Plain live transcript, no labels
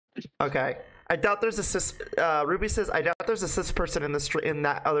Okay. I doubt there's a cis. Ruby says, I doubt there's a cis person in the in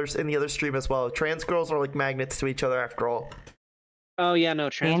the other stream as well. Trans girls are like magnets to each other after all. Oh yeah, no.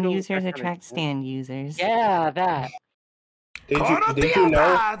 Trans Stan girls users are attract Stan users. Yeah, that. Did you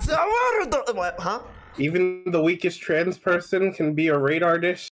know? What? Huh? Even the weakest trans person can be a radar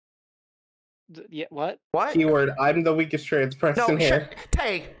dish. Yeah, what? What? Keyword, I'm the weakest trans person here.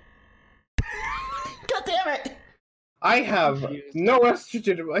 Tay. God damn it! I have no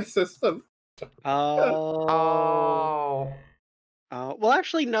estrogen in my system. Oh. Well,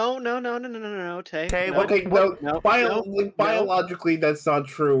 actually, no, Tay. Tay, no, Okay, no, biologically, that's not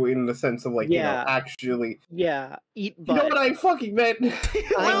true in the sense of, like, Yeah. you know, actually. Yeah, eat You butt. know what I fucking meant?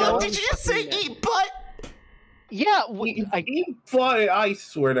 I know. Did you just say eat butt? Yeah, Eat butt. I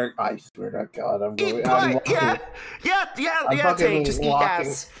swear to God, I'm going. Eat I'm butt. locking- Yeah, Tay, just eat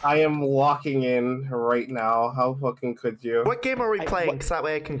ass. I am locking in right now. How fucking could you? What game are we playing? Because that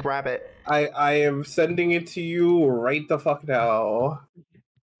way I can grab it. I am sending it to you right the fuck now.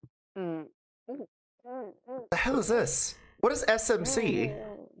 The hell is this? What is SMC?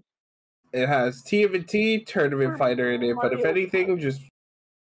 It has TMNT Tournament Fighter in it, but if anything, just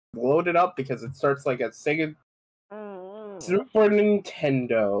load it up because it starts like at Sega Super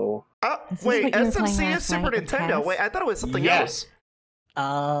Nintendo. Oh, This is wait, what you were playing SMC is last Super night with Nintendo. Cass? Wait, I thought it was something Yes.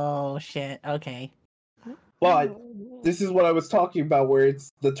 Oh shit. Okay. But this is what I was talking about, where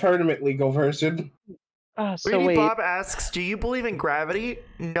it's the tournament legal version. so Reedy wait. Bob asks, do you believe in gravity?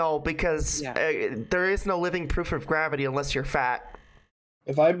 No, because there is no living proof of gravity unless you're fat.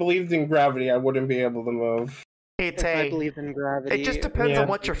 If I believed in gravity, I wouldn't be able to move. Hey, If I Tay, believe in gravity. it just depends Yeah. on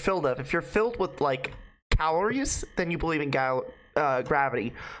what you're filled of. If you're filled with, like, calories, then you believe in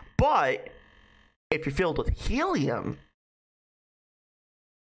gravity. But if you're filled with helium,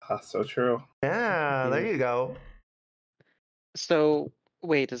 So true. yeah, there you go. So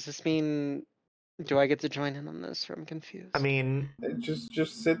wait, does this mean? Do I get to join in on this? Or I'm confused. I mean,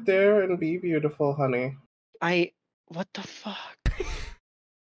 Just sit there and be beautiful, honey. What the fuck?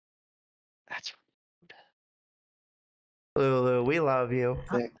 That's Lulu, we love you.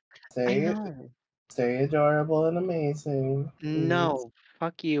 I Say know. Stay adorable and amazing. No,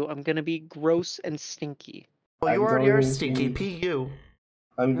 fuck you. I'm gonna be gross and stinky. Well, you I'm already are going stinky. to- Pu.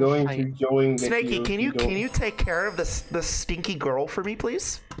 I'm going to join the Snakey, queue can if you don't- can you take care of this stinky girl for me,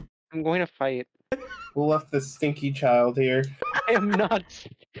 please? I'm going to fight. Who left this stinky child here? I am not.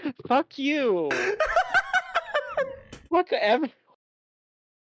 Fuck you. Fuck every.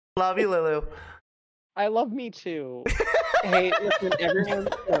 Love you, Lulu. I love me too. Hey, listen, everyone.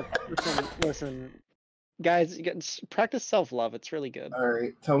 Look, listen. Guys, practice self-love. It's really good.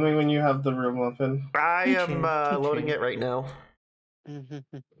 Alright, tell me when you have the room open. I Teacher, am loading teacher. it right now.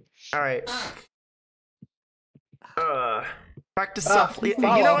 All right. Practice self. You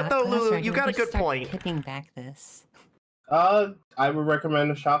know what though, Lulu? You got a good point. Tipping back this. I would recommend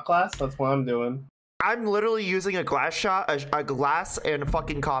a shot glass. That's what I'm doing. I'm literally using a glass shot, a glass, and a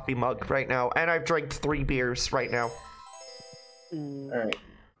fucking coffee mug right now, and I've drank 3 beers right now. Alright.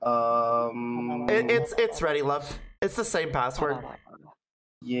 It's ready, love. It's the same password.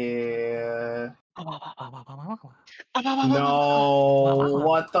 Yeah. No,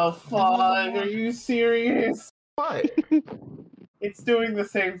 what the fuck? Are you serious? What? It's doing the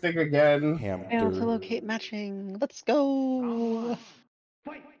same thing again. Fail to locate matching. Let's go.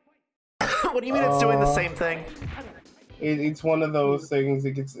 What do you mean it's doing the same thing? It's one of those things.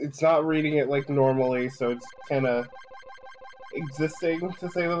 It's not reading it like normally, so it's kind of existing to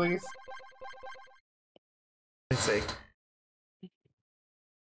say the least. Let's see.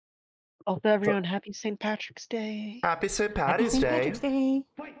 Also, everyone, happy St. Patrick's Day. Happy St. Happy Patty's St. Day. Patrick's Day.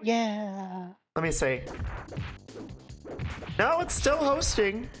 Yeah. Let me see. No, it's still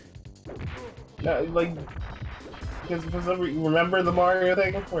hosting. No, like, because for some reason, remember the Mario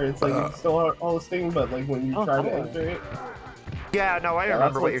thing where it's like it's still hosting, but like when you try to enter it, Yeah, no, I Yeah,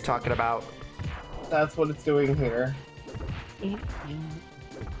 remember that's what you're talking about. that's what it's doing here.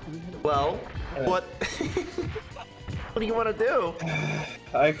 Well, what? What do you want to do?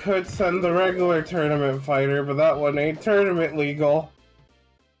 I could send the regular tournament fighter, but that one ain't tournament legal.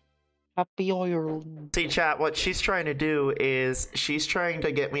 Happy oil. See, chat, what she's trying to do is she's trying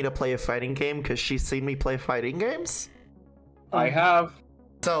to get me to play a fighting game because she's seen me play fighting games. I have.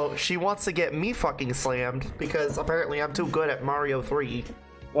 So she wants to get me fucking slammed because apparently I'm too good at Mario 3.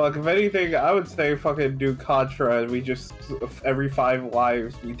 Look, if anything, I would say fucking do Contra, and we just, every 5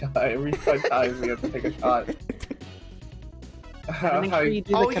 lives, we die, every 5 times we have to take a shot. Make sure you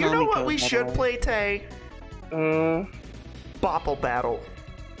do the Oh, you know Konami what code, we by the should way. play, Tay? Bopple Battle.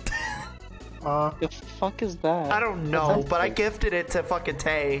 The fuck is that? I don't That know, sounds but I fake. gifted it to fucking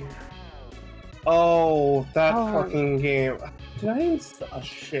Tay. Oh, that Oh. fucking game. Did I install? Oh,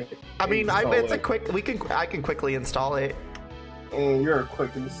 shit. I mean, Install it's a it. quick. I can quickly install it. You're a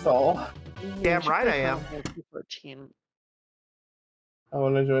quick install. Damn right I am. 14. I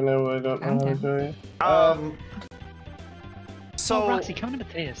want to join it, but I don't know I'm how to down. join. So, Oh, Roxy, come to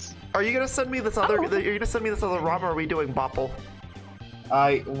Mateus. are you gonna send me this other? You're gonna send me this other ROM, or are we doing Bopple?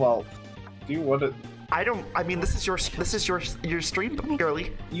 Well, do you want to? I don't. I mean, this is your stream,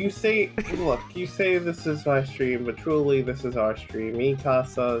 girly. You say, look, you say this is my stream, but truly this is our stream. Me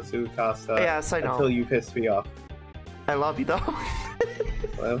casa, Zoo casa. Yes, I know. Until you piss me off. I love you though.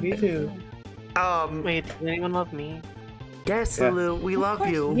 Love you too. Wait, does anyone love me? Yes, Yes. Lulu, we love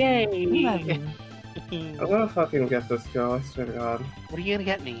you. Yay! We love you. I'm gonna fucking get this girl, I swear to God. What are you gonna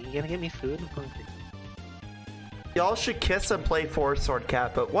get me? You gonna get me food? I'm hungry. Y'all should kiss and play Four Sword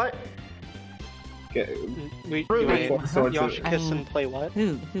Cat, but what? Get, Wait, Ruby. wait, Four swords y'all is- should kiss I mean- and play what?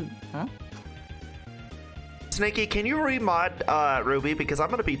 Who? Huh? Snakey, can you remod Ruby, because I'm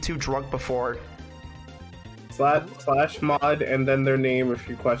gonna be too drunk before. slash mod and then their name if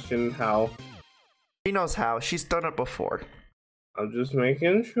you question how. She knows how. She's done it before. I'm just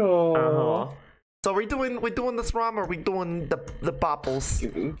making sure. So we're doing this ROM, or we doing the bopples?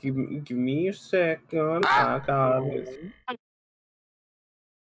 Give me a second. I got it.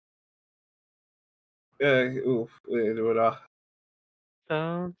 Oof.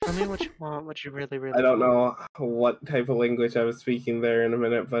 So, tell me what you want, what you really, really I don't want. know what type of language I was speaking there in a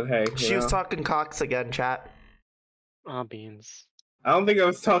minute, but hey. you She was know. talking cocks again, chat. Aw, beans. I don't think I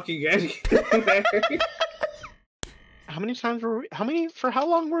was talking anything there. How many times were we, for how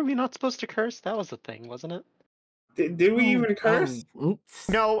long were we not supposed to curse? That was the thing, wasn't it? Did we even curse? Oops.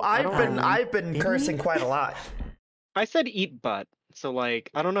 No, I've don't- been did cursing we? quite a lot. I said eat butt, so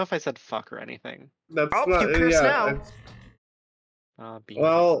like, I don't know if I said fuck or anything. That's Oh, not. you curse yeah, now. it's- Beans.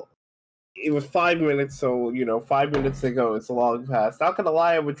 Well, it was 5 minutes, so 5 minutes ago it's a long past. Not gonna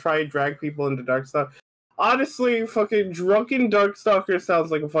lie, I would try and drag people into Darkstalker. Honestly, fucking drunken Darkstalker sounds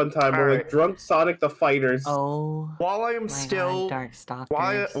like a fun time. Or like Alright. drunk Sonic the Fighters. Oh. While I am my still God,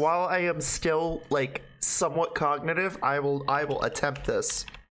 Darkstalkers. while I am still like somewhat cognitive, I will attempt this.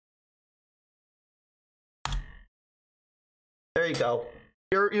 There you go.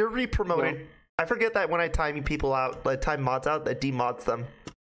 You're re-promoted. I forget that when I time people out, like time mods out, that demods them.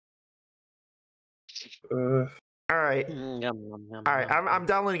 All right, Yum, yum, yum, all right. yum. I'm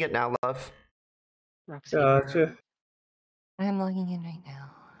downloading it now, love. Roxy, Gotcha. I'm logging in right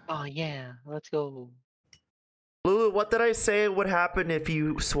now. Oh yeah, let's go. Lulu, what did I say would happen if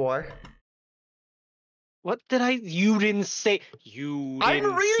you swore? What did I? You didn't say. You I'm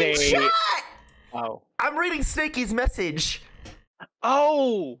didn't reading say. chat. Oh. I'm reading Snakey's message.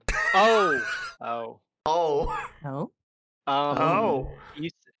 Oh. Oh. Oh. Oh. Oh. Oh. You.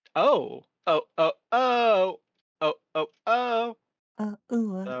 Oh. Oh. Oh. Oh. Oh. Oh. Oh.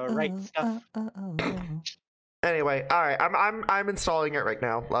 The right stuff. Anyway, all right. I'm installing it right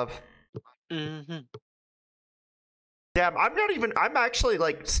now, love. Mm-hmm. Damn, I'm not even. I'm actually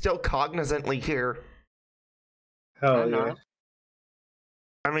like still cognizantly here. Hell I'm yeah. not.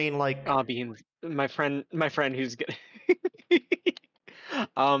 I mean, like, Beans. My friend who's good.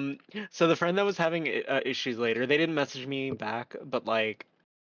 So the friend that was having issues later, they didn't message me back, but like,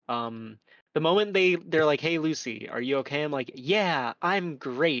 the moment they're like, "Hey Lucy, are you okay?" I'm like, "Yeah, I'm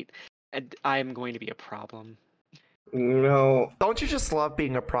great," and I'm going to be a problem. No. don't you just love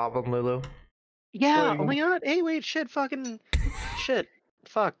being a problem, Lulu? Yeah. Like- Oh my god. Hey, wait. Shit. Fucking. Shit.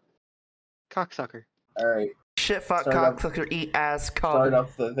 Fuck. Cocksucker. Alright. Shit, fuck, Start up- cocksucker, eat ass, Start cum.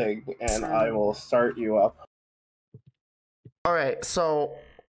 up the thing, and I will start you up. All right, so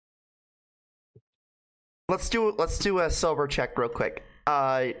let's do a sober check real quick.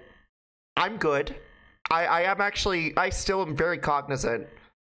 I'm good. I am actually. I still am very cognizant.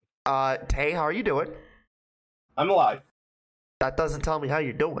 Tay, how are you doing? I'm alive. That doesn't tell me how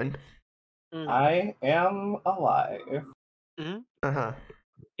you're doing. I am alive. Uh huh.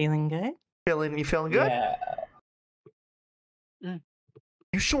 Feeling good? You feeling good? Yeah.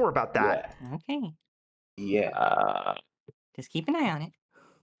 You sure about that? Okay. Yeah. Just keep an eye on it.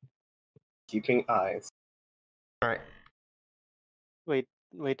 Keeping eyes. All right. Wait.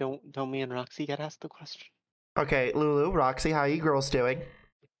 Don't me and Roxy get asked the question? Okay, Lulu, Roxy, how you girls doing?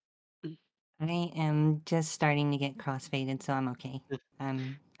 I am just starting to get crossfaded, so I'm okay.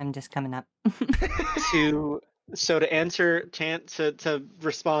 I'm just coming up. To answer to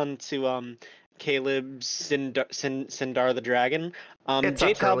respond to Caleb Sindar the Dragon, It's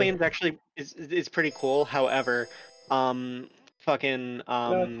Jay up, girly. Talbane's actually is pretty cool. However, Fucking I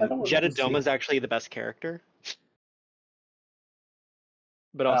kinda wanted to see. Jedidoma is actually the best character.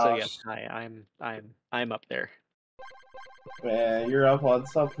 But also, Oh, yes, I'm up there. Man, you're up on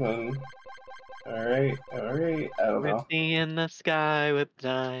something. Alright. I don't know. With me in the sky with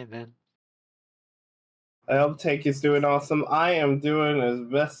diamond. I hope Take is doing awesome. I am doing as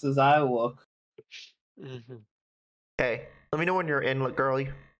best as I look. Okay, let me know when you're in, girly.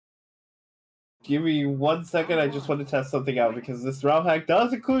 Give me 1 second, I just want to test something out because this ROM hack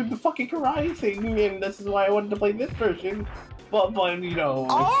does include the fucking karate thing, and this is why I wanted to play this version. But you know.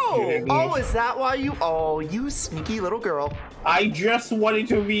 Oh, is that why you? Oh, you sneaky little girl. I just wanted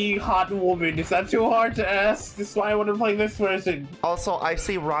to be hot woman. Is that too hard to ask? This is why I want to play this version. Also, I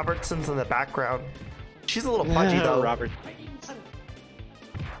see Robertson's in the background. She's a little pudgy though. Robert. A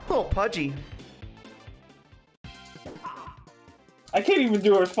little pudgy. I can't even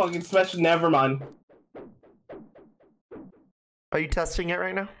do her fucking special. Never mind. Are you testing it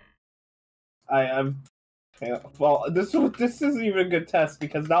right now? I'm. Yeah, well, this isn't even a good test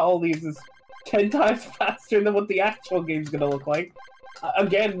because not only is this 10 times faster than what the actual game's gonna look like,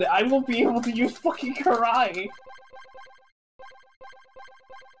 again, I won't be able to use fucking Karai.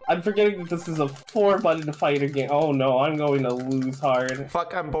 I'm forgetting that this is a 4-button fighter game. Oh no, I'm going to lose hard.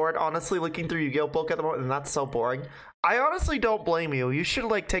 Fuck, I'm bored. Honestly, looking through Yu-Gi-Oh book at the moment, and that's so boring. I honestly don't blame you. You should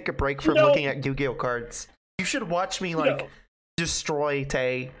like take a break from looking at Yu-Gi-Oh cards. You should watch me like destroy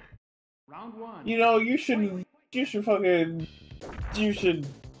Tay. Round 1. You know, you should fucking, you should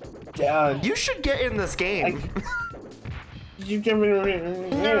get in this game. You give me.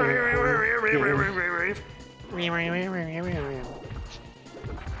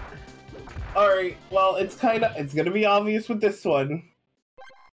 All right. Well, it's gonna be obvious with this one.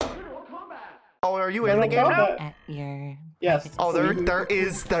 Oh, are you in the game now? At your... Yes. Oh, there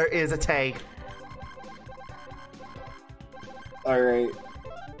is a Tay. All right.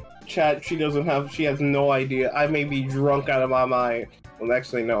 Chat, she has no idea. I may be drunk out of my mind. Well,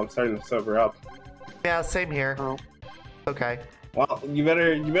 actually, no, I'm starting to sober up. Yeah, same here. Oh. Okay. Well, you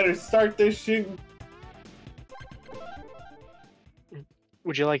better start this shit.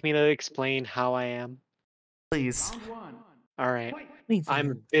 Would you like me to explain how I am? Please. Round 1. Alright. Please.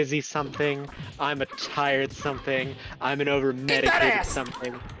 I'm busy something. I'm a tired something. I'm an over-medicated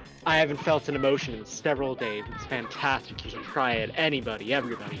something. I haven't felt an emotion in several days. It's fantastic. You should try it. Anybody,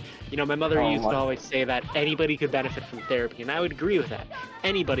 everybody. You know, my mother used to always say that anybody could benefit from therapy, and I would agree with that.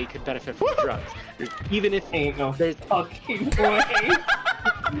 Anybody could benefit from drugs. Even if Ain't no there's fucking way.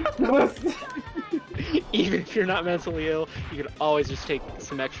 even if you're not mentally ill, you can always just take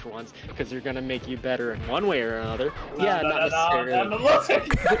some extra ones because they're gonna make you better in one way or another. Not necessarily.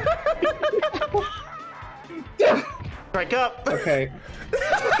 Strike up. Okay.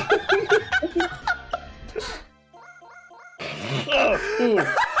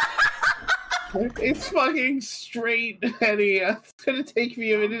 It's fucking straight, Eddie. It's gonna take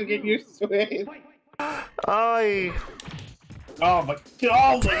me a minute to get used to it. Aye. Oh my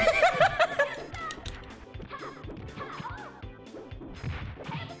god!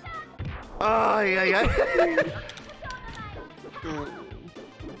 Aye.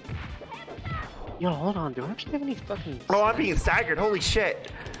 Yo, hold on. Do I actually have any fucking... Oh, I'm being staggered. Holy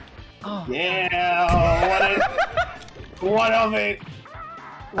shit. Oh. Yeah, what of it?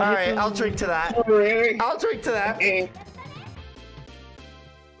 Alright, I'll drink to that. I'll drink to that.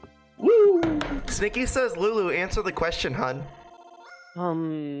 Woo! Snicky says, Lulu, answer the question, hun.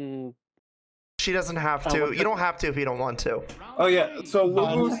 She doesn't have to. You don't have to if you don't want to. Oh yeah, so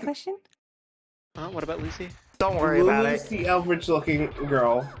Lulu's, question? What about Lucy? Don't worry about Lulu's it. the average-looking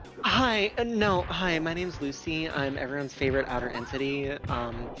girl. Hi, hi, my name's Lucy. I'm everyone's favorite outer entity.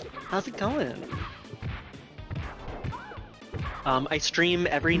 How's it going? I stream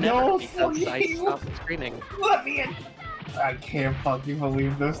every No, night because I fucking- stopped streaming. Let me in. I can't fucking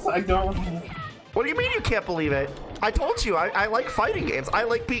believe this. I don't. What do you mean you can't believe it? I told you, I like fighting games. I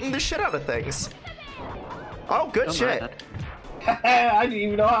like beating the shit out of things. Oh, good Don't shit. mind I didn't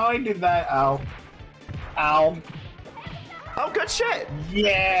even know how I did that. Ow. Ow. Oh, good shit.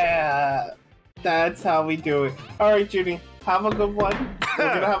 Yeah. That's how we do it. Alright, Judy. Have a good one.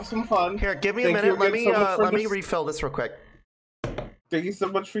 We're gonna have some fun. Here, give me a Thank you minute. again so much for Let me this. refill this real quick. Thank you so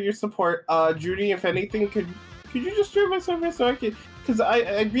much for your support. Judy, if anything, could you just stream my server so I can... Because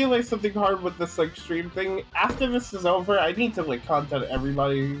I realized something hard with this, like, stream thing. After this is over, I need to, like, contact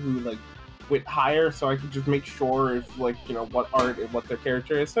everybody who, like, went higher so I could just make sure if, like, you know, what art and what their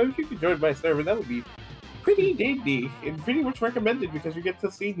character is. So if you could join my server, that would be pretty dandy and pretty much recommended because you get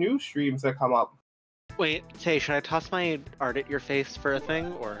to see new streams that come up. Wait, Tay, should I toss my art at your face for a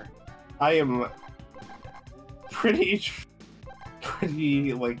thing, or...? I am pretty...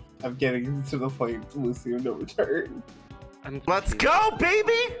 pretty like I'm getting to the point, Lucy, of no return. Let's go,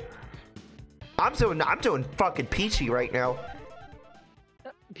 baby! I'm doing fucking peachy right now.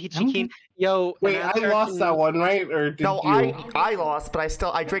 Peachy Keen. Yo, Wait, I lost that one, right? Or did No, you? I lost, but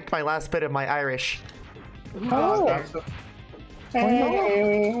I drank my last bit of my Irish. Oh.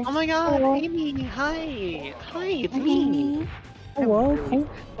 Hey. Oh my god, Amy! Hi! Hi, it's me! Hello,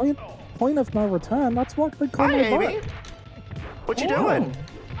 point of no return. That's what they call Hi, my Amy. butt. What you doing?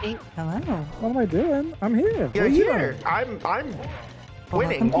 Hello. What am I doing? I'm here. You're What are you here. doing? I'm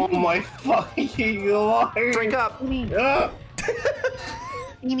winning. Oh my fucking lord! Drink up. Amy, Ah.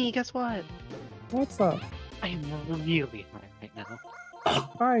 Amy, guess what? What's up? I am really high right now.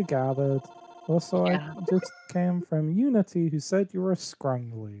 I gathered. Also, Yeah. I just came from Unity, who said you were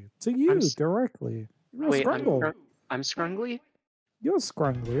scrungly. To you, directly. You're Wait, a scrungle. I'm scrungly? You're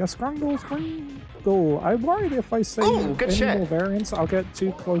scrungly. A scrungle. I'm worried if I say Ooh, good any shit. more variants, I'll get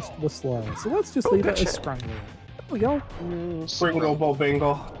too close to the slur. So let's just Ooh, leave good it as shit. scrungly. There we go. Bringle bo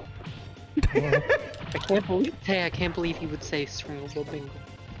bingle. I can't believe. Hey, I can't believe he would say Stringle Bingo.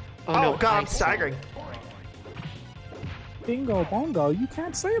 Oh, no, god, I I'm staggering. Bingo bongo, you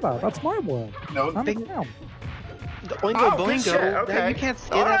can't say that. That's my word. No, I'm Bing- down. The Oingo Oh, good Boingo. shit, okay. That, you can't say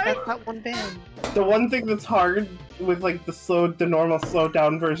that. Alright. That's not one band. the one thing that's hard with like the normal slowed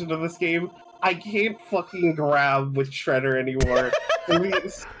down version of this game, I can't fucking grab with Shredder anymore. The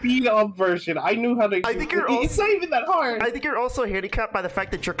speed up version, I knew how to. I think you're It's also- not even that hard. I think you're also handicapped by the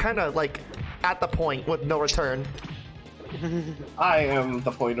fact that you're kind of like at the point with no return. I am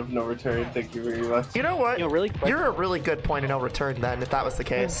the point of no return. Thank you very much. You know what? Yo, really quick. You're a really good point of no return then, if that was the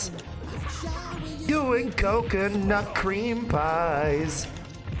case. You and coconut cream pies.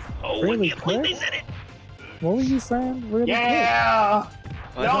 Oh, Really quick? What were you saying? Really Yeah.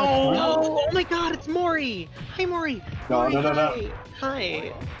 Oh, No! no! Oh my god, it's Maury! Hi, Maury! No, Maury, no, no, no. hi.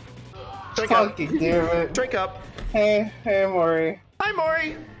 Hi. Drink up. Fucking damn it. Drink up. Hey, Maury. Hi,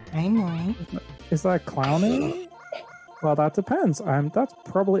 Maury. I'm Maury. quick? Is that clowning? Well, that depends. I'm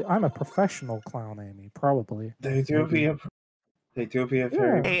a professional clown, Amy. Probably. They do be a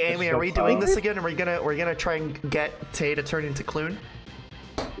very. Hey, Amy, are we professional doing this clown. again? Are we gonna try and get Tay to turn into Clune?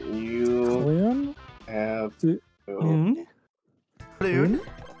 You Clown? have Do- to. Moon? Clune?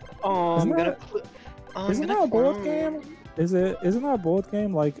 Oh, Isn't I'm gonna. that- Oh, I'm Isn't gonna that a board clone. game? Isn't that a board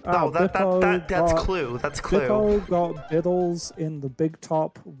game? Like, No, that's got, Clue. That's Clue. Bippo got Biddles in the big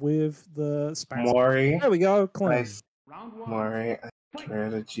top with the spans. Maury. There we go, clean. Nice. Maury, I swear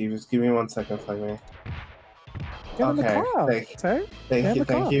to Jeeves. Give me 1 second, Flamie. Get in the Okay, car, thank- Tay. Thank you,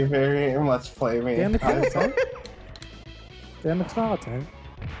 thank you very much, Flamie. Get in the car, Tay. Get in the car, Tay.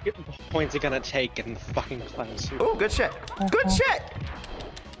 Points are gonna take in fucking class. Oh, good shit. Good shit.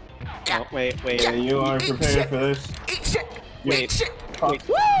 Oh, wait. Yeah, you are prepared for this. Eat shit. Wait. Eat shit. Wait.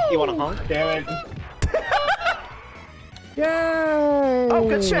 Woo! You wanna honk? Damn it. Yay! Oh,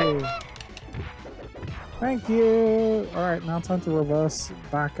 good shit. Thank you. All right, now time to reverse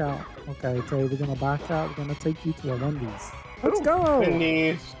back out. Okay, Tay, we're gonna back out. We're gonna take you to a Wendy's. Let's Ooh. go.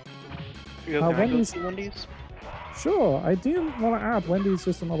 Wendy's. You go Wendy's- see Wendy's? Sure, I do want to add Wendy's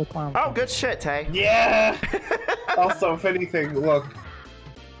just another clown. Oh, good shit, Tay. Yeah! Also, if anything, look.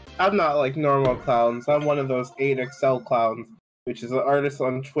 I'm not like normal clowns. I'm one of those 8XL clowns, which is an artist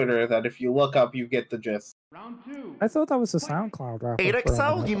on Twitter that if you look up, you get the gist. I thought that was a SoundCloud rapper. for a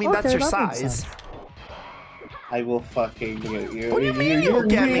 8XL? minute. You mean that's Okay, your that makes size? sense. I will fucking get you. What do you mean you'll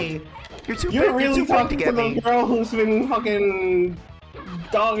get me? You're too You're big. really You're too big to talking to get the me. girl who's been fucking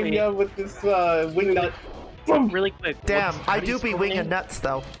dogging Wait. you with this wingnut. Really quick. Damn, how I do you do be spell winging name? nuts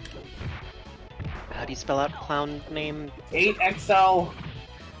though. How do you spell out clown name 8XL.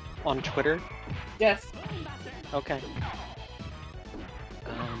 on Twitter? Yes. Okay.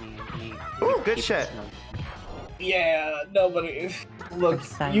 Ooh, good keep shit. this down. Yeah, nobody. Look,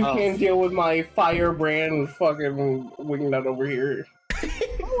 Excited. you Oh. can't deal with my firebrand fucking wingnut over here. Oh,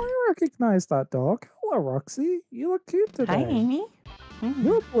 I recognize that dog. Hello, Roxy. You look cute today. Hi, Amy. Mhm.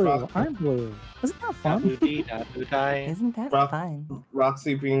 You're blue. Rock- I'm blue. Isn't that fun? Da-boo-dee-da-boo-die. Isn't that Rock- fun?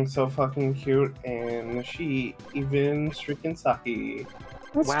 Roxy being so fucking cute, and she even streaking sake.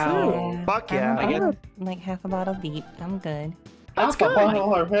 That's Wow. true. Fuck yeah. I get- I'm like half a bottle deep. I'm good. That's Half a good.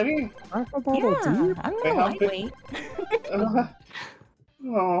 bottle already? Half a bottle Yeah, deep? I'm Hey, not how big- lightweight.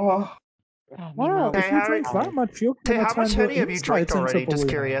 Oh, Wow, Hey, if you how- drink that much, you're Hey, gonna how much turn your honey have you drank insides into already? Just balloons.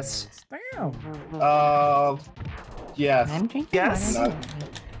 curious. Damn. yes, I'm drinking Yes? water.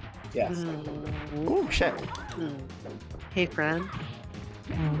 yes, Ooh, shit. Hey, friend.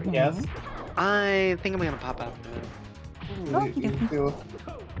 Mhm. yes. I think I'm gonna pop out. Okey-dokey.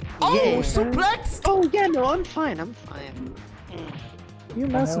 Oh, Yeah. suplex! Oh yeah, no, I'm fine. I'm fine. You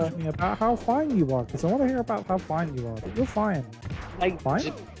messaged me about how fine you are, because I want to hear about how fine you are. But you're fine.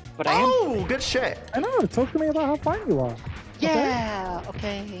 Fine? But I am. Oh, good shit. I know. Talk to me about how fine you are. Yeah.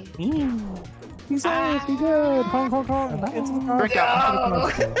 Okay. Be safe. Be good. Honk, honk, honk. Into the car. Break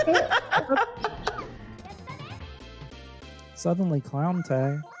out. Suddenly, clown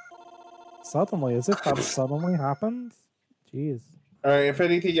Tay. Suddenly, as if that suddenly happened. Jeez. Alright, if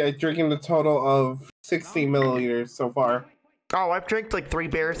anything, I'm drinking a total of 60 milliliters so far. Oh, I've drank like 3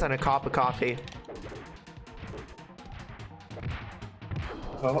 beers and a cup of coffee.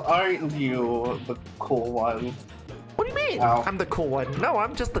 So aren't you the cool one? What do you mean? Ow. I'm the cool one. No,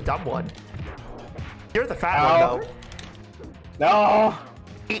 I'm just the dumb one. You're the fat Ow. one, though. No!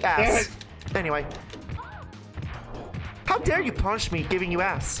 Eat ass. Anyway. How dare you punish me giving you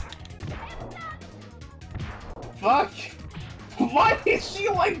ass? Fuck! Why is she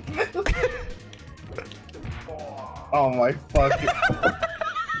like this? Oh my fuck.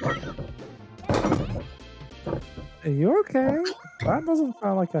 Are you okay? That doesn't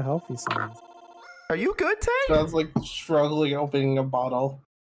sound like a healthy sign. Are you good, Tay? Sounds like struggling opening a bottle.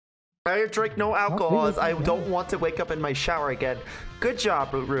 I drink no alcohol as I don't want to wake up in my shower again. Good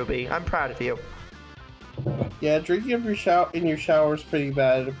job, Ruby. I'm proud of you. Yeah, drinking up in your shower is pretty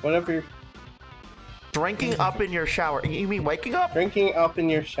bad. Whatever. Drinking up in your shower. You mean waking up? Drinking up in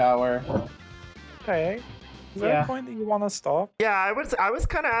your shower. Okay. Is there Yeah. a point that you want to stop? Yeah, I was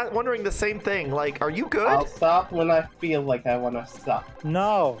kind of wondering the same thing. Like, are you good? I'll stop when I feel like I want to stop.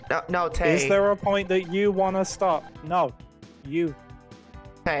 No. No, Tay. Is there a point that you want to stop? No. You.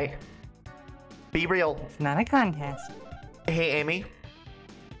 Hey. Be real. It's not a contest. Hey, Amy.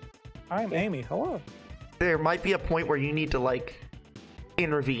 I'm Amy. Hello. There might be a point where you need to, like,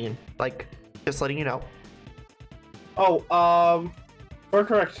 intervene. Like, just letting you know. Oh, for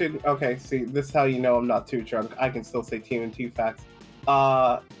correction, okay, see, this is how you know I'm not too drunk. I can still say TMNT facts.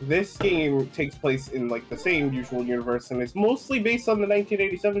 This game takes place in, like, the same usual universe, and it's mostly based on the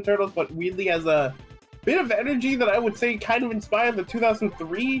 1987 Turtles, but weirdly has a bit of energy that I would say kind of inspired the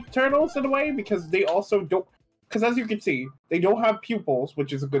 2003 Turtles in a way, because they also don't... Because as you can see, they don't have pupils,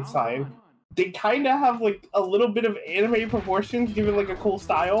 which is a good sign. They kind of have, like, a little bit of anime proportions, given, like, a cool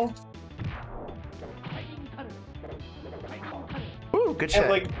style. Ooh, good shit. And,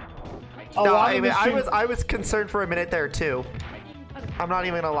 like, No, I was concerned for a minute there too. I'm not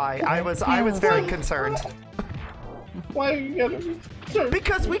even gonna lie. I was very concerned. Why are you gonna be...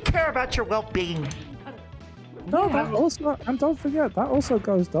 Because we care about your well-being. No, that also, and don't forget, that also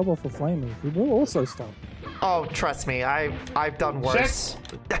goes double for Flamie. He will also stop. Oh, trust me, I've done worse.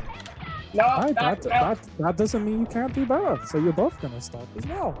 No, Right, that doesn't mean you can't do better. So you're both gonna stop as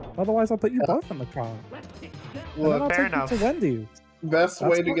well. Otherwise, I'll put you both in the car. And then I'll fair take enough. you to Wendy's. Best That's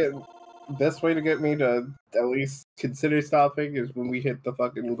way to get me to at least consider stopping is when we hit the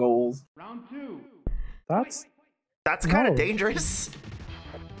fucking goals. That's kind of No. dangerous.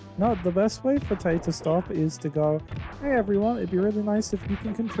 no. The best way for Tay to stop is to go, "Hey everyone, it'd be really nice if you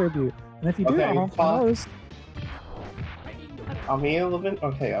can contribute." And if you do Okay, that, honk fine. your nose. I'll be 11.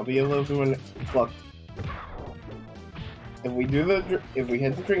 Okay, I'll be 11 when. Look, if we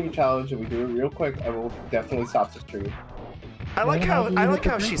hit the drinking challenge and we do it real quick, I will definitely stop the stream. I like Then how how do you hit the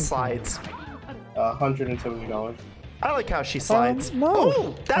she drinking slides. $170. I like how she slides. No.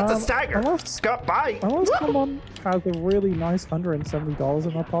 Ooh, that's a stagger. Unless Scott, bye. someone has a really nice $170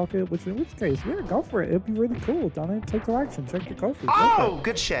 in their pocket, which in which case, yeah, go for it. It'd be really cool. Don't take to action. Check the coffee. Oh,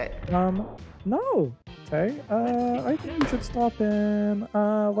 good shit. No, Tay. I think you should stop in,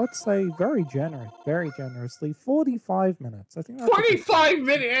 let's say very generously, 45 minutes. I think that's a good- 45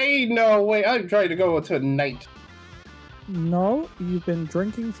 minutes? Hey, no way. I'm trying to go to night. No, you've been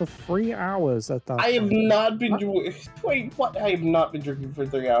drinking for 3 hours at that I have point. not been doing. Wait, what? I have not been drinking for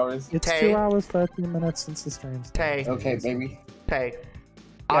 3 hours. It's Tay. 2 hours, 13 minutes since the stream started. Tay, Okay, baby. Tay.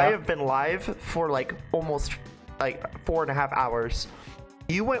 Yeah. I have been live for like almost like 4.5 hours.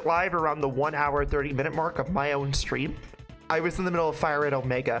 You went live around the 1 hour 30-minute mark of my own stream. I was in the middle of Fire Red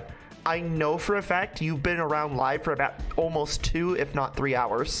Omega. I know for a fact you've been around live for about almost 2, if not 3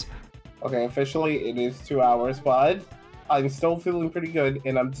 hours. Okay, officially it is 2 hours, but I'm still feeling pretty good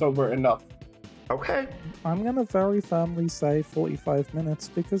and I'm sober enough. Okay. I'm gonna very firmly say 45 minutes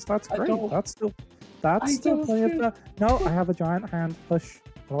because that's I great. don't- That's still I don't plenty of feel- time. No, I have a giant hand. Push.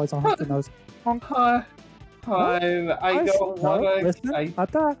 Otherwise, I'll have to nose. Honk. Fine, I don't want to. Listen.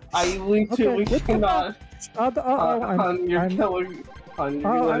 I literally Okay, cannot. I'm, You're I'm, killing. You're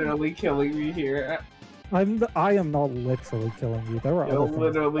I'm- literally killing me here. I am not literally killing you. There are You're other things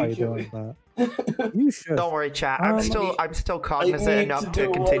literally by doing killing- that. You should. Don't worry, chat. Um, I'm still cognizant need enough to to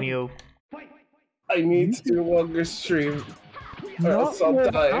do continue. I need to do a longer stream. Not else, I'll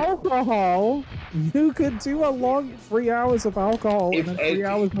with die. alcohol. You could do a long 3 hours of alcohol If and then 3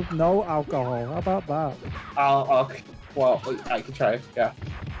 hours of no alcohol. How about that? Well, I can try. Yeah.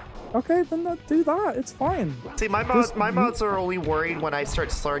 Okay, then do that. It's fine. See, my mods are only worried when I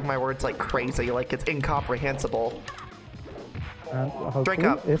start slurring my words like crazy, like it's incomprehensible. And hopefully, Drink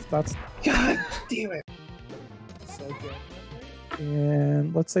up. if that's God damn it. so good.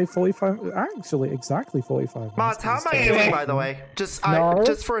 And let's say 45. Actually, exactly 45 minutes. Mods, how am I Damn it. doing, by the way? Just No,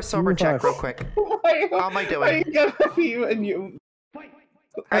 just for a sober you check, hush. real quick. How am I doing? I gotta be and you.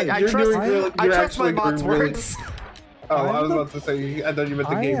 I You're trust, doing really- I you're trust my actually mods' doing really- words. Oh, I was I'm about to say, I thought you meant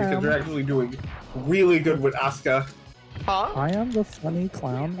the I game because am- you're actually doing really good with Asuka. Huh? I am the funny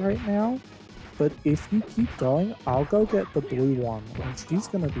clown right now, but if you keep going, I'll go get the blue one, and she's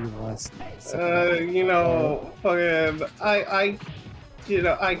gonna be less nice. You know, fucking, you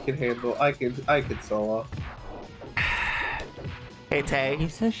know, I can handle, I can solo. Hey, Tay. You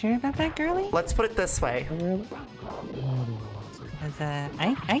so sure about that, girly? Let's put it this way. Really? Because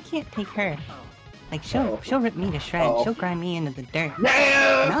I can't take her. Like Oh. she'll rip me to shreds. Oh. She'll grind me into the dirt. And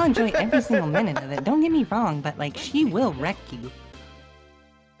Yeah! I'll enjoy every single minute of it. Don't get me wrong, but like she will wreck you.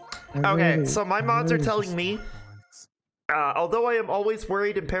 Okay, so my mods are telling just- me, although I am always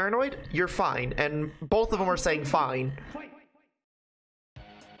worried and paranoid, you're fine. And both of them are saying fine.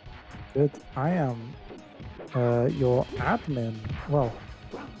 Good. I am your admin. Well,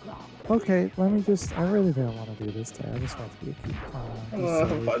 okay, let me just. I really didn't want to do this today. I just want to be a cute clown.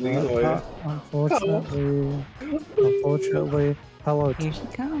 Funny boy. Unfortunately, hello. Here she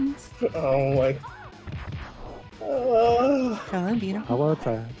comes. Oh my. Hello, beautiful. Hello,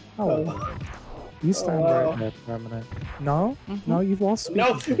 Tay. Hello. You stand right there for a minute. No, no, you've lost speaking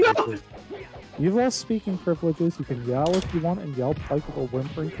No, no. privileges. You've lost speaking privileges. You can yell if you want and yell like a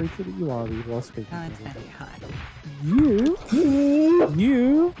whimpering creature that you are. But you've lost speaking Oh, it's privileges. very hot.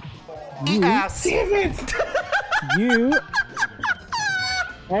 You, Ass. Damn it! you.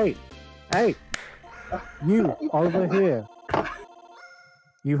 Hey, you over here.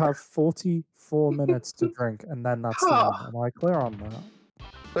 You have 44 minutes to drink, and then that's the end. Am I clear on that?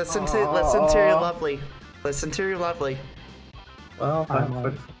 Listen to your lovely. Listen to your lovely. Well,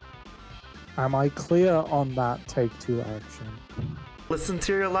 Am I clear on that take-two action? Listen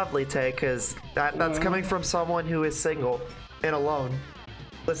to your lovely, Tay, because that's coming from someone who is single and alone.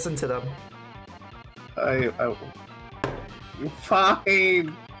 Listen to them. Fine.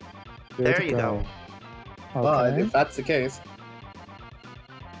 Good There to you go. But Okay. if that's the case,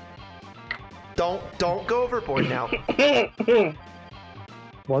 Don't go overboard now.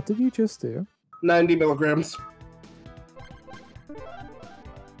 What did you just do? 90 milligrams.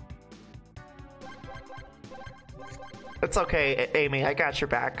 It's okay, Amy. I got your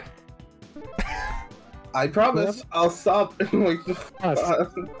back. I promise. I'll stop. Hush.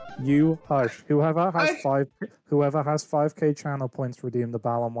 You hush. Whoever has I- 5k channel points redeem the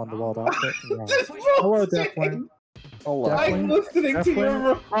Balan Wonderworld outfit. Yeah. This Hello, bullshit. Deathwing. Hello. I'm listening to your.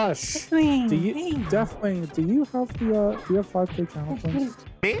 Deathwing. Hush. Swing. Do you, hey. Deathwing? Do you have do you have 5k channel points?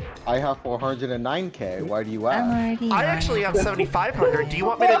 Me? I have 409k. Why do you I'm ask? already I on actually it. have 7,500. Do you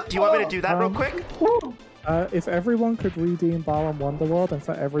want me to do that real quick? If everyone could redeem Balan Wonderworld, and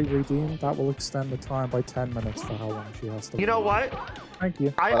for every redeem, that will extend the time by 10 minutes for how long she has to. You know wait. what? Thank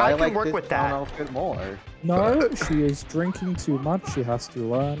you. But I can like work this with brown that. outfit more. No, she is drinking too much. She has to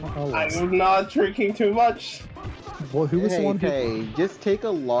learn her lesson. I'm not drinking too much. Well, who was the Hey, one who? hey, just take a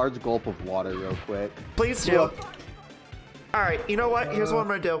large gulp of water real quick. Please do. Look. All right. You know what? Here's what I'm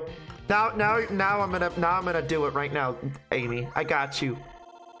gonna do. Now I'm gonna do it right now, Amy. I got you.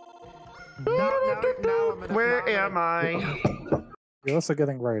 Where am I? You're also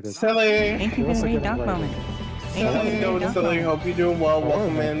getting raided. Silly. Thank you for Also the getting dark raided. moment. How's Thank you for it the going, dark Silly? moment. Hope you're doing well.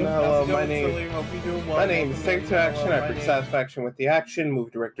 Welcome in. Hello, my name. Well, My name is Take2action. I bring satisfaction with the action.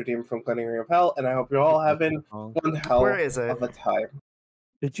 Move director team from Cleaning Ring of Hell, and I hope you're all having one hell Where is it? of a time.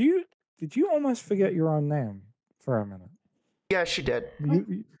 Did you almost forget your own name for a minute? Yeah, she did.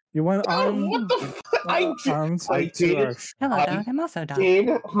 You went Oh, what the fuck? I'm I take did two it. action. Hello, I dog. I'm also dog. did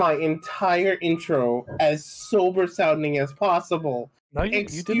my entire intro as sober sounding as possible. No, you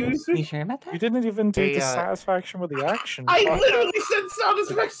Excuse You me? sure about You that? didn't even do Hey, the satisfaction with the action. I Fuck. literally said sound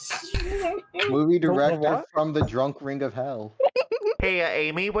effects. Movie The director what? from the Drunk Ring of Hell. Hey,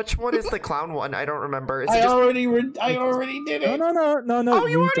 Amy, which one is the clown one? I don't remember. Is it I just... already did it. No. Oh,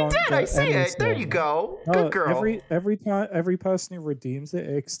 you already don't did. I get see any it. There you time. go. No, Good girl. every person who redeems it,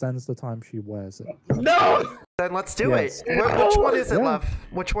 it extends the time she wears it. No. Then let's do Yes. it. Which one is it, Yeah. love?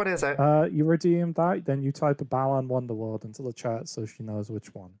 Which one is it? You redeem that, then you type a Balan Wonderworld into the chat so she knows which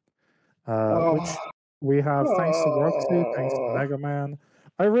one. Which We have thanks to Roxy, thanks to Oh. Mega Man.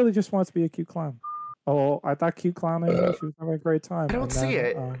 I really just want it to be a cute clown. Oh, at that cute clown Amy, she was having a great time. I don't and see then,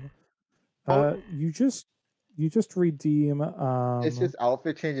 it. Oh. You just redeem. It's just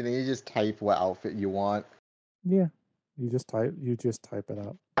outfit change, and then you just type what outfit you want. Yeah, you just type it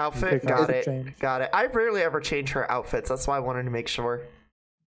out. Outfit, pick got outfit it. change. Got it. I rarely ever change her outfits. That's why I wanted to make sure.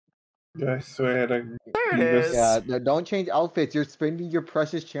 I swear to There it Beavis. is. Yeah, no, don't change outfits. You're spending your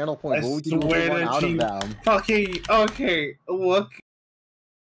precious channel points. I What would you do with swear one to out of G- them? fucking okay. Look,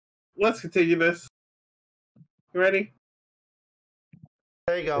 let's continue this. You ready?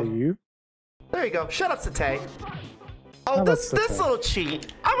 There you go. Hey, you. There you go. Shut up, Satay. Oh, How this about Satay? little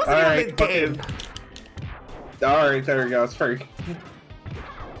cheat. I wasn't All even right, in game. Alright, there we go. It's free.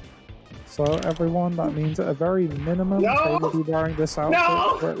 So everyone, that means at a very minimum, No! Tay will be wearing this outfit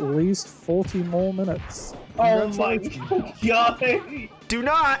No! for at least 40 more minutes. Oh my Congratulations. god! Do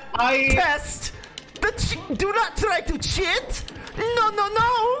not I test the do not try to cheat. No, no,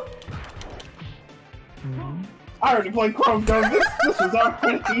 no. Mhm. I already played Chrome Dome. This was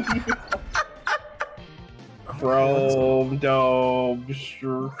already Chrome Dome.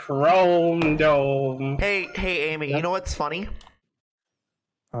 Chrome Dome. Hey, Amy. You know what's funny?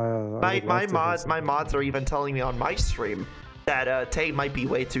 I would love to hear My mods are even telling me on my stream that Tay might be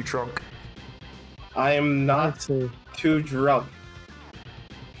way too drunk. I am not something. too drunk.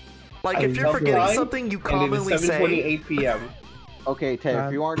 Like I if you're love forgetting that. something you And it commonly is say. 7:28 p.m. Okay, Tay,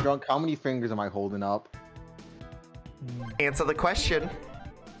 if you aren't drunk, how many fingers am I holding up? Answer the question.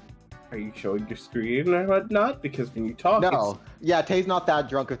 Are you showing your screen or whatnot? Because when you talk, No. Yeah, Tay's not that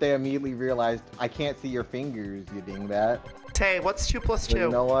drunk if they immediately realized, I can't see your fingers, you dingbat. Tay, what's 2 plus 2? So you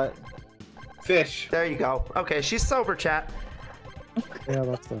know what? it's fish. There you go. Okay, she's sober, chat. Yeah,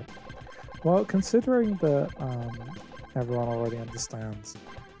 that's it. Well, considering that everyone already understands,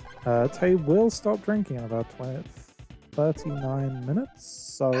 Tay will stop drinking in about 39 minutes.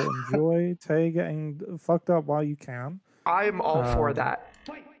 So enjoy Tay getting fucked up while you can. I'm all for that.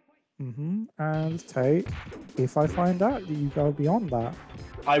 And Tay, if I find out that you go beyond that,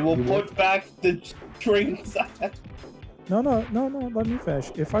 I will put back the drinks. no, let me finish.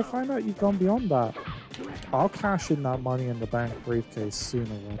 If I find out you've gone beyond that, I'll cash in that money in the bank briefcase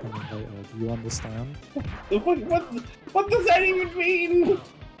sooner rather than later. Do you understand? What does that even mean?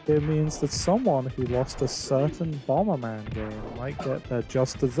 It means that someone who lost a certain Bomberman game might get their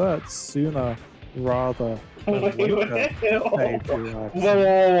just desserts sooner rather than later.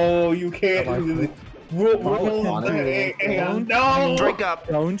 Whoa, you can't. No! Drink up.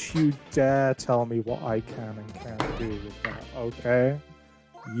 Don't you dare tell me what I can and can't do with that, okay?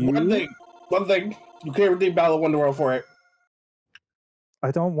 One thing. You can't redeem Battle of Wonderworld for it.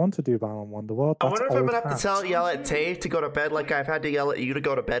 I don't want to do Battle in Wonderworld. I That's wonder if I'm old gonna have hat. to yell at Tay to go to bed like I've had to yell at you to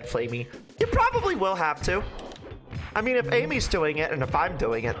go to bed, Flamie. You probably will have to. I mean, if Amy's doing it and if I'm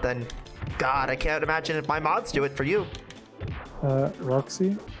doing it, then God, I can't imagine if my mods do it for you.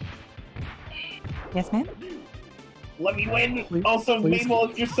 Roxy? Yes, ma'am? Let me win. Please- Also, please- Mabel,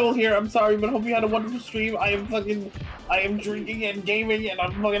 if you're still here, I'm sorry, but hope you had a wonderful stream. I am drinking and gaming, and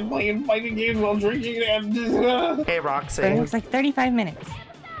I'm fucking playing fighting games while drinking and. Hey, It Roxy. looks like 35 minutes.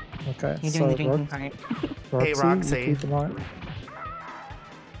 Okay, You're so doing the drinking part. Roxy, Hey, Roxy. you keep in mind-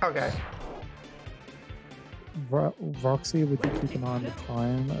 Okay. Roxy, would you keep an eye on the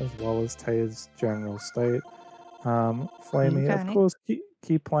time as well as Tay's general state? Flamie, got of it. course,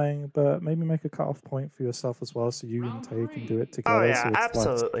 keep playing, but maybe make a cutoff point for yourself as well, so you and Tay can do it together. Oh yeah, so it's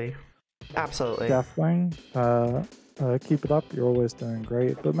absolutely. Absolutely. Deathwing, keep it up. You're always doing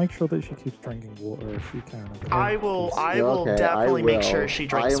great, but make sure that she keeps drinking water if she can. Okay? I will Okay, definitely I make will. sure she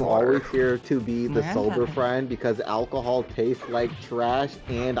drinks I am water. always here to be the Yeah. sober friend because alcohol tastes like trash,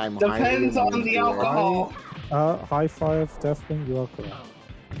 and I'm Depends highly on the immune to it. alcohol. High five, Deathwing. You are correct.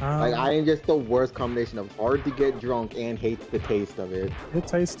 Like I am just the worst combination of hard to get drunk and hates the taste of it. It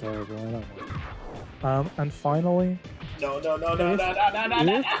tastes terrible. I don't know. And finally, No.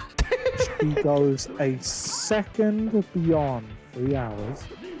 if she goes a second beyond 3 hours,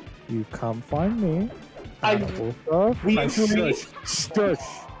 you come find me. We agree. Shush.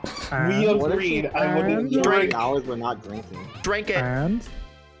 We And, What if agreed. she I wouldn't and- drink. hours we're not drinking. Drink it. and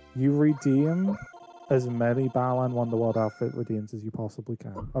you redeem as many Balan Wonderworld outfit redeems as you possibly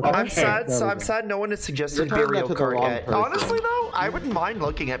can. Okay? I'm sad. There we I'm go. sad no one has suggested You're telling that Burial to the Cart wrong yet. person. Honestly, though, I wouldn't mind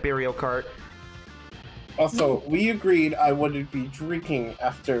looking at Burial Cart. Also, we agreed I wouldn't be drinking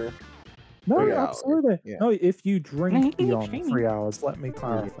after. No, 3 hours. absolutely. Yeah. No, if you No, you drink can keep beyond streaming. 3 hours, let me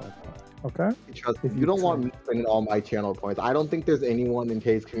clarify that. Okay? Trust If me, you you don't want drink. me spending all my channel points. I don't think there's anyone in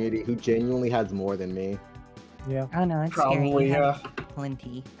Tay's community who genuinely has more than me. Yeah. Oh no, it's scary. Probably, You have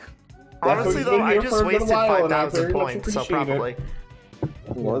plenty. Honestly, though, been I here just for a good wasted while, and I 5,000 very much points, so appreciate it. probably.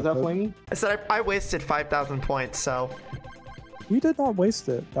 What was that, Flamie? I said I wasted 5,000 points, so. You did not waste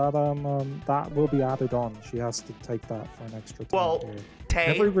it. That will be added on. She has to take that for an extra time Well, period. Tay.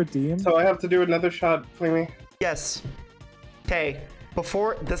 Every redeem. So I have to do another shot, Flamie. Yes. Tay,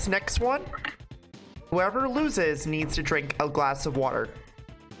 before this next one, whoever loses needs to drink a glass of water.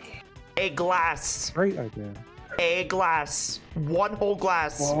 A glass. Great idea. A glass. One whole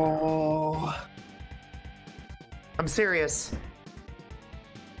glass. Oh. I'm serious.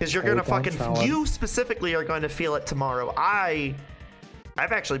 Because you're Hey, gonna don't fucking, challenge. you specifically are going to feel it tomorrow. I've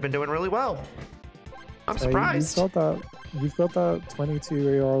actually been doing really well. I'm Hey, surprised. You've got that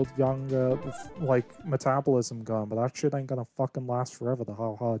 22-year-old young like metabolism going, but that shit ain't gonna fucking last forever. The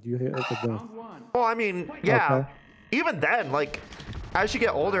how hard you hit it with this. Well, I mean, yeah. Okay. Even then, like, as you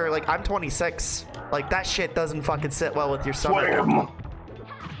get older, like, I'm 26. Like, that shit doesn't fucking sit well with your stomach.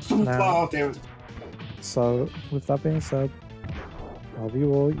 Slam! Now- Oh, damn it. So, with that being said,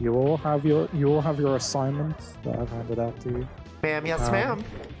 you all have your assignments that I've handed out to you. Ma'am, yes, Um, ma'am.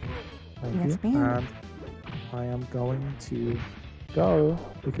 Thank Yes, you. ma'am. And I am going to go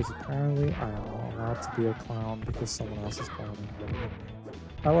because apparently I am not allowed to be a clown because someone else is clowning harder than me.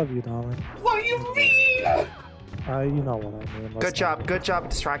 I love you, darling. What do you mean? You know what I mean. Good job. Good job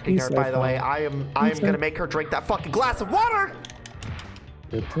distracting Be her, safe, by the way. Mom. I am safe. gonna make her drink that fucking glass of water!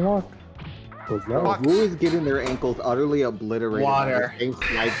 Good luck. Good luck. Who is getting their ankles utterly obliterated Water. by the same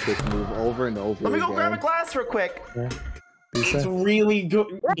slide kick move over and over Let me again? go grab a glass real quick. Yeah. Be It's safe. really good.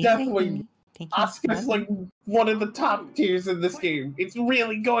 Be safe, Definitely. Flamie. Take care. Asuka's like one of the top tiers in this game. It's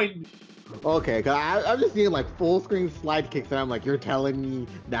really good. Okay, cause I'm just seeing like full screen slide kicks, and I'm like, you're telling me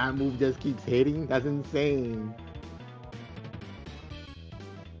that move just keeps hitting? That's insane.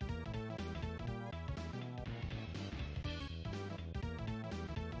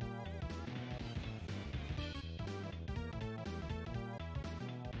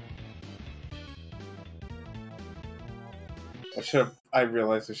 I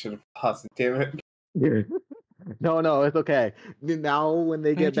realized I should have paused it, damn it. No, it's okay. Now when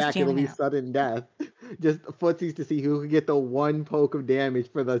they We're get just back, it'll jamming be out. sudden death. Just footsies to see who can get the one poke of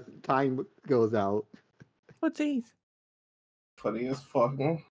damage for the time goes out. Footsies. Funny as fuck.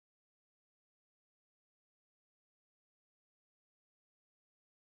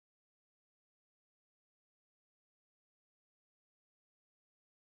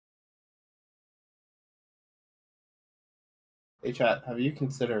 Hey chat, have you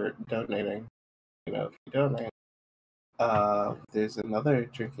considered donating? You know, if you donate, there's another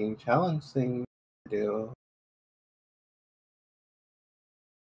drinking challenge thing to do.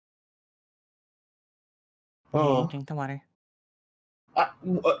 Oh. Oh, Drink the water.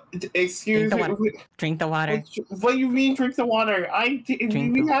 excuse Drink the me. Drink the water. What do you mean, drink the water? Drink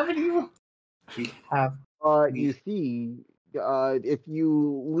We the- haven't even. We have. You see, if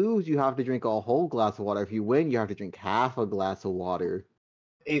you lose, you have to drink a whole glass of water. If you win, you have to drink half a glass of water.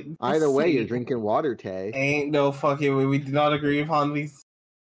 Either way, you're drinking water, Tay. Ain't no fucking way. We did not agree upon these.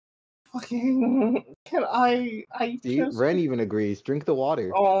 Fucking. Can I See, just. Ren even agrees. Drink the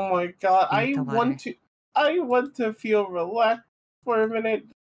water. Oh my god. Drink the water. I want to feel relaxed for a minute. Okay,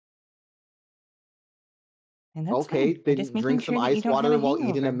 And that's fine. then Just making drink some sure that you ice don't have water a while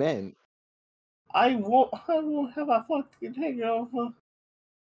eating a hangover. mint. I won't have a fucking hangover.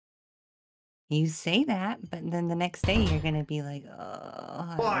 You say that, but then the next day you're gonna be like, oh,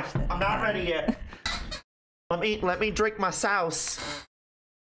 I Hold on, wish that I'm I not had ready it." yet. Let me drink my sauce.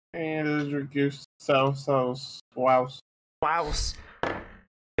 And drink your so wow. Wows.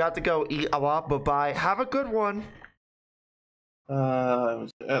 Got to go eat a lot. Bye-bye. Have a good one.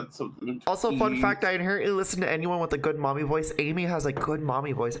 Something to Also, fun eat. fact, I inherently listen to anyone with a good mommy voice. Amy has a good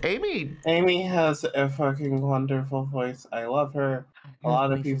mommy voice. Amy! Amy has a fucking wonderful voice. I love her. A Her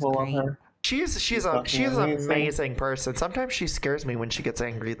lot of voice is people love great. her. She's fucking an amazing. amazing person. Sometimes she scares me when she gets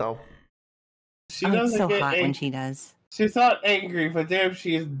angry, though. She Oh, it's doesn't so get hot when angry. she does. She's not angry, but damn,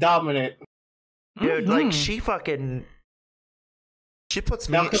 she is dominant. Dude, like, Mhm. she fucking... She puts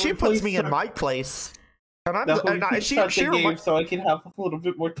Now me can we please in start- my place. And I'm, Now, can and we I, please she start the game remi- so I can have a little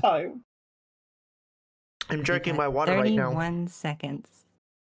bit more time? I'm drinking You my got water right now. 31 seconds.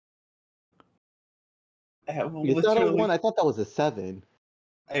 I have You said a literally, 1, I thought that was a 7.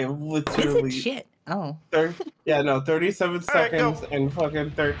 I have Is literally, it shit? Oh. 37 Alright, go. seconds and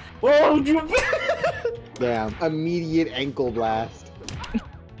fucking 30. Whoa, you! Damn, immediate ankle blast.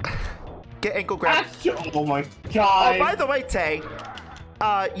 Get ankle grab. Oh my Oh, god! by the way, Tay,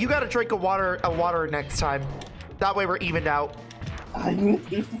 you gotta drink a water next time. That way we're evened out.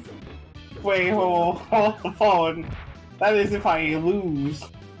 Wait, hold the phone. That is if I lose.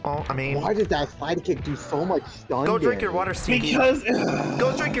 Well, I mean, Why did that slide kick do so much stun go drink your damage? water, Stinky. Because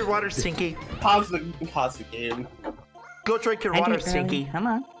Go drink your water, Stinky. pause the game. Go drink your I water, did early. Stinky. Come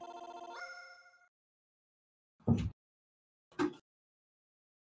on.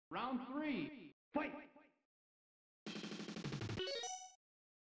 Round 3. Fight.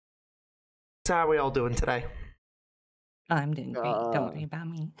 So how are we all doing today? Oh, I'm doing great. Don't worry about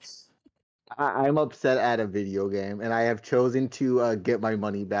me. I'm upset at a video game, and I have chosen to get my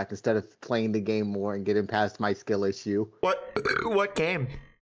money back instead of playing the game more and getting past my skill issue. What game?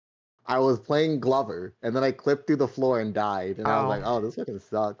 I was playing Glover, and then I clipped through the floor and died, and I was Oh. like, "Oh, this fucking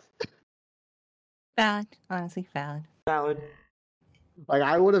sucks." Valid. Honestly, valid. Valid. Like,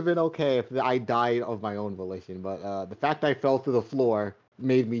 I would have been okay if I died of my own volition, but the fact I fell through the floor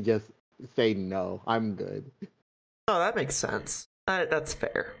made me just say no. I'm good. Oh, that makes sense. That's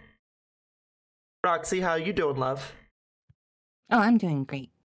fair. Roxy, how you doing, love? Oh, I'm doing great.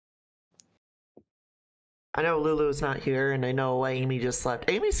 I know Lulu's not here, and I know Amy just left.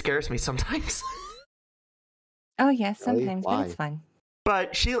 Amy scares me sometimes. Oh, yes, Really? sometimes, but it's Why? fun.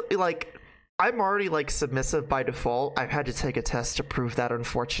 But she, like, I'm already, like, submissive by default. I've had to take a test to prove that,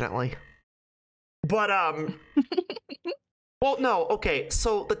 unfortunately. But, well, no, okay,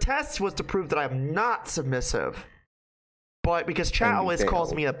 so the test was to prove that I'm not submissive. But because chat And you always calls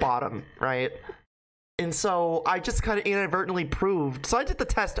failed. me a bottom, right? And so I just kind of inadvertently proved. So I did the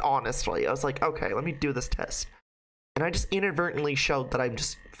test honestly. I was like, okay, let me do this test. And I just inadvertently showed that I'm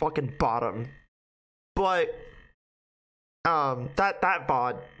just fucking bottom. But that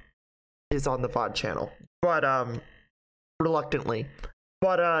VOD is on the VOD channel. But reluctantly.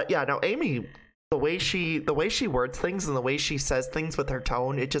 But yeah, no, Amy, the way she words things and the way she says things with her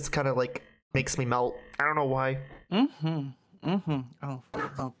tone, it just kind of like makes me melt. I don't know why.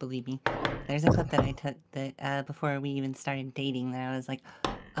 Oh, believe me. There's a clip that I took that before we even started dating that I was like,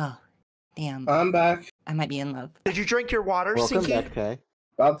 oh, damn, I'm back. I might be in love. Did you drink your water, Welcome Sinky? back, Kay.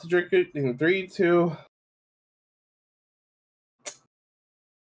 About to drink it in 3, 2.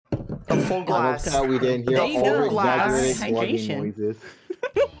 A full I love glass. how we didn't hear There you all go. the exaggerated Glass. slugging Hydration. noises.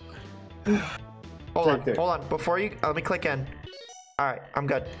 Hold on. Before you, let me click in. All right, I'm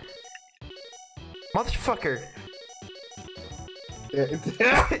good. Motherfucker.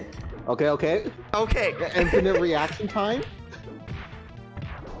 Okay. Okay. Infinite reaction time?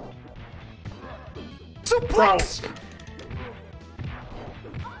 Suplex.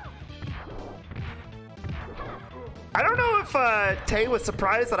 I don't know if Tay was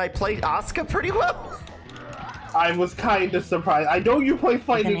surprised that I played Asuka pretty well. I was kind of surprised. I know you play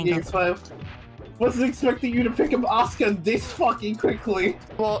fighting Depending games, but I wasn't expecting you to pick up Asuka this fucking quickly.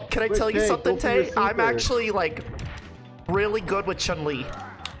 Well, can I Wait, tell you Tay, something, go for your Tay? I'm super. actually like really good with Chun-Li.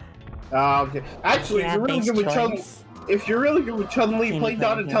 Okay. Actually, if you're really good with Chun-Li, Team play player,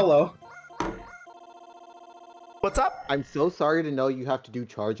 yeah. Donatello. What's up? I'm so sorry to know you have to do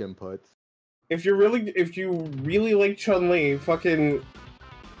charge inputs. If you really like Chun-Li, fucking.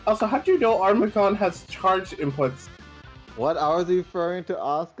 Also, how do you know Armacon has charge inputs? What I was referring to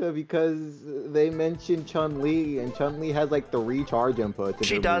Asuka because they mentioned Chun-Li, and Chun-Li has like 3 charge inputs. in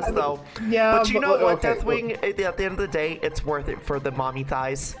She her does move. though. Yeah, But you know what, okay, Deathwing? At the end of the day, it's worth it for the mommy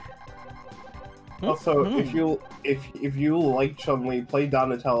thighs. Also, if you like Chun-Li, play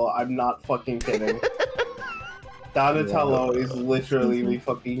Donatello. I'm not fucking kidding. Donatello is literally the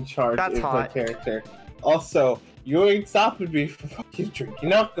fucking charge That's input hot. character. Also, you ain't stopping me from fucking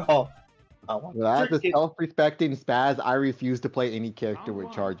drinking alcohol. I want Well, as to a drink it. self-respecting spaz, I refuse to play any character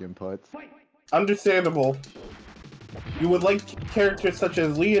with charge inputs. Understandable. You would like characters such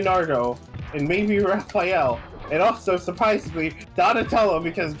as Leonardo and maybe Raphael, and also, surprisingly, Donatello,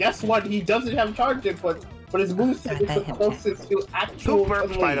 because guess what? He doesn't have charge inputs, but his moveset is the closest to actual Who burped,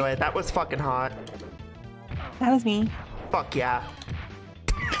 Chun-Li. by the way? That was fucking hot. That was me. Fuck yeah.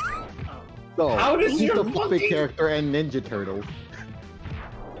 So, How does he's your a puppet fucking- character and Ninja Turtles.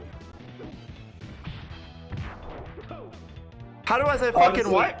 How do I say fucking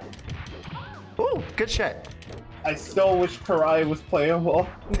Honestly- what? Ooh, good shit. I still wish Karai was playable,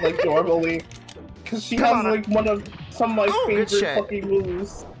 like normally. Because she Come has, on. like, one of some of my Oh, good favorite shit. fucking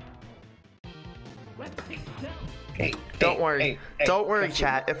moves. Hey, Don't hey, worry. hey, hey, Don't worry, listen.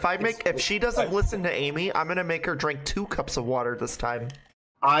 chat. If she doesn't listen to Amy, I'm gonna make her drink 2 cups of water this time.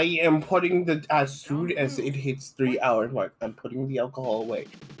 I am putting as soon as it hits 3 hours mark, I'm putting the alcohol away.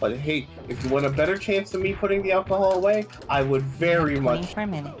 But hey, if you want a better chance of me putting the alcohol away, I would very much. 24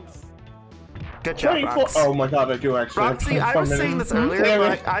 minutes. Good job, 24. Rox. Oh my god, I do actually. have Roxy, I 24 was saying minutes. this earlier, Damn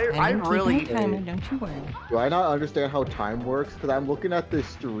but it. I I'm really... keeping a timer, don't you worry. Do I not understand how time works? Because I'm looking at the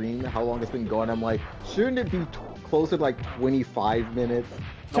stream, how long it's been going. I'm like, shouldn't it be closer to like 25 minutes.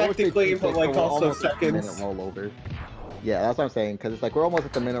 I wanna say Technically, 26, but like we're also almost at the minute seconds. rollover. Yeah, that's what I'm saying, because it's like we're almost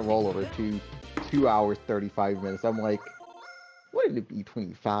at the minute rollover to 2 hours 35 minutes. I'm like, wouldn't it be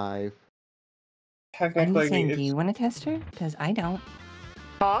 25? I'm Technically, just saying, do it's you want to test her? Because I don't.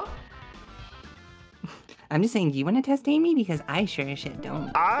 Huh? I'm just saying, do you want to test Amy? Because I sure as shit don't.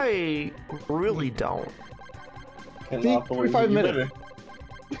 I really don't. and See, off the way, 25 you minutes. better-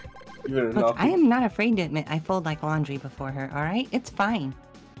 You better Look, not. I am not afraid to admit I fold like laundry before her, alright? It's fine.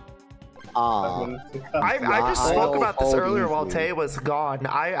 I Yeah, just I spoke will about this fold earlier while easily. Tay was gone.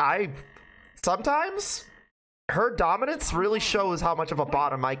 I sometimes her dominance really shows how much of a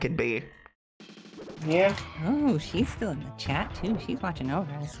bottom I can be. Yeah. Oh, she's still in the chat too. She's watching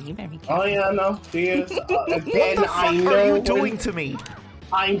over us, so you better be careful. Oh yeah, no. She is. What Again, the fuck I are know you when doing to me?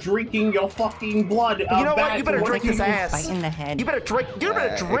 I'm drinking your fucking blood. You know what? You better drink this ass. Fight in the head. You better drink. You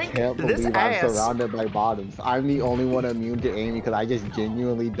better I drink can't this believe I'm ass. surrounded by bottoms. I'm the only one immune to Amy because I just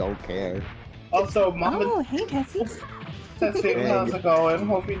genuinely don't care. Also, Mama Oh, hey, Tessie. Tessie, how's it going?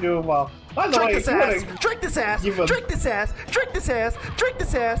 Hope you're doing well. By the Drink way, this you ass. wanna Drink this ass. give a- Drink this ass. Drink this ass. Drink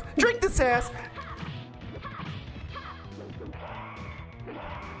this ass. Drink this ass.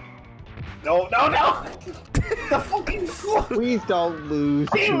 No! The fucking fuck! Please don't lose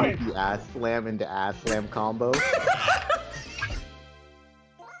Damn to it. the ass slam into ass slam combo.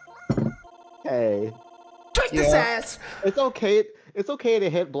 Hey, Drink this Yeah. ass. it's okay. It's okay to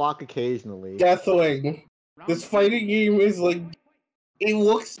hit block occasionally. Deathwing. This fighting game is like, it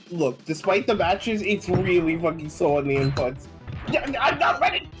looks. Look, despite the matches, it's really fucking slow on the inputs. Yeah, I'm not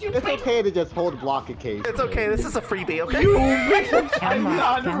ready. It's okay to just hold block occasionally. It's okay. This is a freebie. Okay. You bitch! I'm Come on,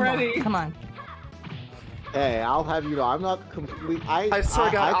 not come ready. on, come on. Hey, I'll have you know, I'm not complete. I swear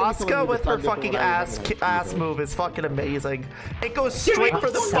to God, I think Asuka someone with her decided to fucking put ass either. move is fucking amazing. It goes Give me straight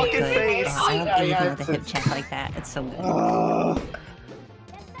for the So fucking good. face. I don't do anything I- with a hip check like that. It's so good.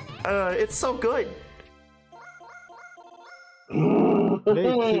 It's so good.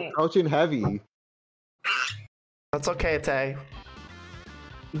 Hey, keep crouching heavy. That's okay, Tay.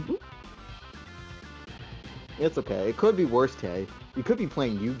 It's okay. It could be worse, Tay. You could be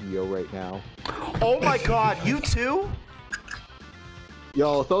playing Yu-Gi-Oh right now. Oh my God, you too?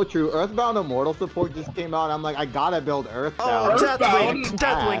 Yo, so true. Earthbound Immortal support just came out. I'm like, I gotta build Earthbound. Oh, Earthbound.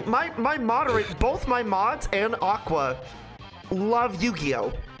 Deathwing. My moderate, both my mods and Aqua love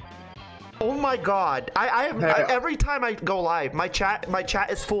Yu-Gi-Oh. Oh my God! Every time I go live, my chat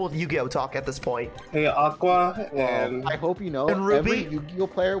is full of Yu-Gi-Oh talk at this point. Hey, Aqua, and I hope you know, And Ruby? every Yu-Gi-Oh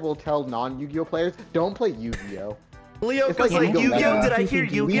player will tell non-Yu-Gi-Oh players, don't play Yu-Gi-Oh. Leo It's goes like like, Yu-Gi-Oh! Yu-Gi-Oh? League. Did I hear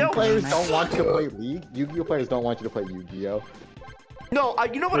League Yu-Gi-Oh? players don't want you to play League. Yu-Gi-Oh players don't want you to play Yu-Gi-Oh. No,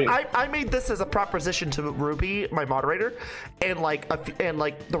 you know what? Wait. I made this as a proposition to Ruby, my moderator, and like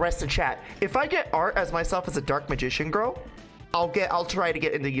the rest of chat. If I get art as myself as a dark magician girl, I'll try to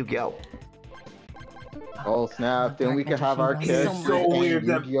get into Yu-Gi-Oh. Oh snap! Then we can have our It's kids so and weird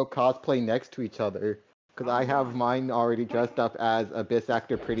that- Yu-Gi-Oh cosplay next to each other. Cause I have mine already dressed up as Abyss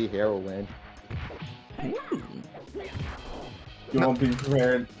Actor Pretty Heroine. you won't be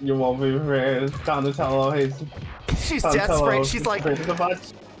prepared. You won't be prepared. Donatello, hey, She's Donatello, desperate. She's like, pretty much.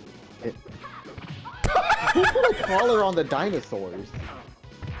 Who put a collar on the dinosaurs?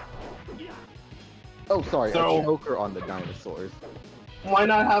 Oh, sorry, So- a choker on the dinosaurs. Why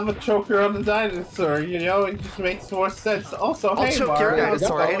not have a choker on the dinosaur? You know, it just makes more sense. Also, I'll hey, choke your Mara.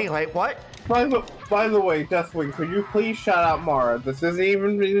 dinosaur anyway. What? By the way, Deathwing, could you please shout out Mara? This isn't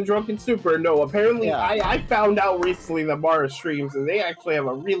even in Drunken Super. No, apparently Yeah. I found out recently that Mara streams, and they actually have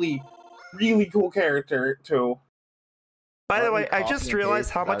a really, really cool character too. By the Let way, me I copy just and realized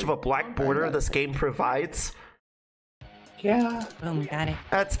paste how much that. of a black border this game provides. Yeah. Boom, got it.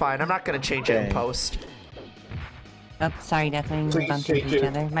 That's fine. I'm not gonna change it in Dang. post. Oh, sorry, Deathwing. We Please bumped into change each it.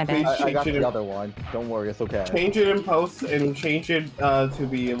 other. My Please. bad. I got Change it. the other one. Don't worry, it's okay. Change it in post and change it to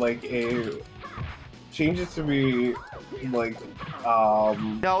be like a. Change it to be like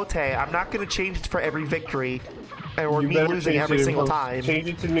No, Tay, I'm not gonna change it for every victory, or you me better losing change every it in single post. time. Change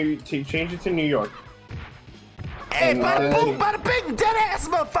it to New York. Hey, And, bada boom, bada bing, dead ass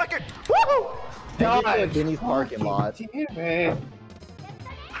motherfucker! Woo! Take it to God. Vinny's parking lot. Damn it.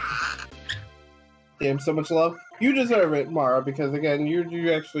 Damn, so much love. You deserve it, Mara, because again,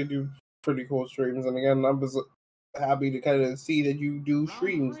 you actually do pretty cool streams, and again, I'm just happy to kind of see that you do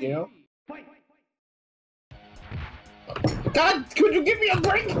streams, you know? God, could you give me a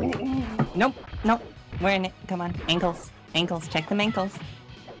break? Nope, nope. We're in it. Come on. Ankles. Ankles. Check them ankles.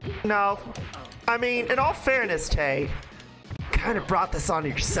 No. I mean, in all fairness, Tay, kind of brought this on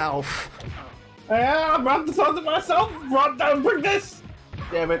yourself. Yeah, I brought this onto myself. Brought down, bring this.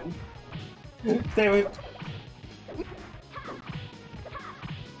 Damn it. Damn it.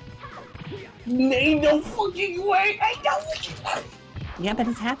 Ain't no fucking way! I know! Yeah, but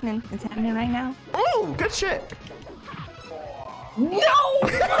it's happening. It's happening right now. Oh, good shit. No!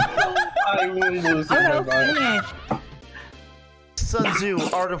 I'm losing my mind. Sun Tzu,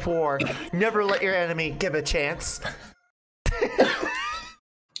 Art of War. Never let your enemy give a chance.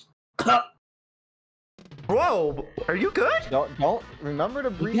 Whoa, are you good? Don't remember to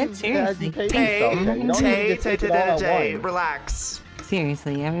breathe Yeah, as seriously. you pace Tay, yourself. You don't need to just take it all at Tay, once. relax.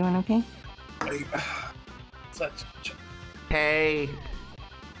 Seriously, everyone okay? Such. Hey,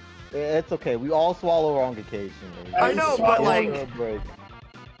 It's okay. We all swallow wrong occasionally. I know, but swallowed. like, A break.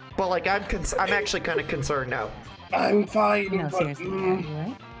 I'm actually kind of concerned now. I'm fine, No, but seriously, are you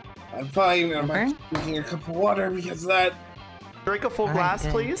right? I'm fine. I'm Okay. actually drinking a cup of water because of that. Drink a full All right, glass,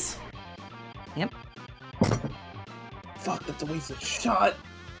 good. please. Yep. Fuck, that's a wasted shot.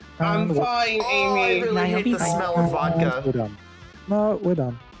 I'm fine, Oh, I Amy. really Now you'll hate be the fine. smell of vodka. We're done. No, we're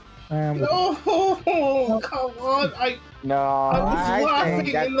done. We're done. No, come on. I No, was laughing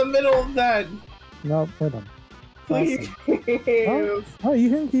think that in the middle of that. No, we're done. Please. Oh, you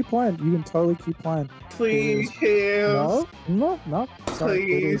can keep playing. You can totally keep playing. Please. No. Sorry,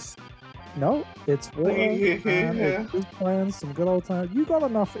 it is- Please. No, it's water. Please. And it's good plans, some good old times. You got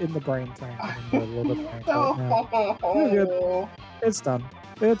enough in the brain tank and in the liver tank right now. You're No. It's done.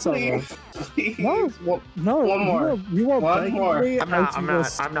 It's over. Please. Please. No. One- No, One more. You are One begging more. me I'm out not of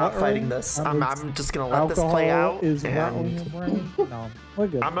fighting stuttering, this. and I'm just gonna let this alcohol play out. is rattling And your brain. No, we're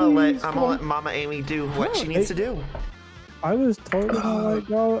good. I'm gonna Please, let Mama Amy do what No, she needs to do. I was totally gonna let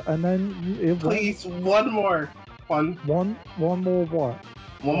go, and then it went Please, one more. One one more what?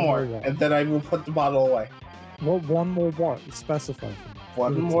 more. what? And then I will put the bottle away. What one more what? Specify.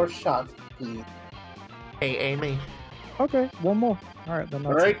 One Give it to more me. shot, please. Hey, Amy. Okay, one more. All right, then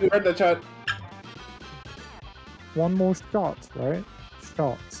that's Alright, it. you heard the chat. One more shot, right?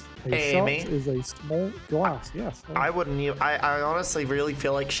 Shots. A Amy? shot is a small glass. Yes. I wouldn't even. I honestly really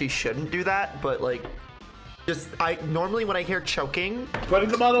feel like she shouldn't do that, but like, I normally when I hear choking, Putting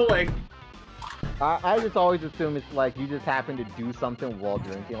the bottle away. I just always assume it's like you just happen to do something while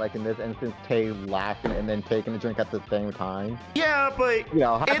drinking. Like in this instance, Tay laughing and then taking a drink at the same time. yeah, but You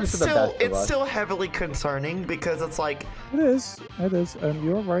know, happens it's to the still best of us. heavily concerning because it's like, It is, and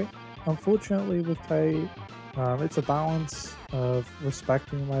you're right. Unfortunately, with Tay, it's a balance of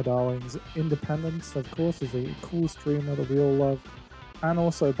respecting my darling's independence, of course, as a cool streamer that we all love, and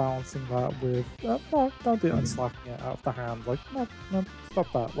also balancing that with no, don't do it and slapping it out of the hand. Like, no,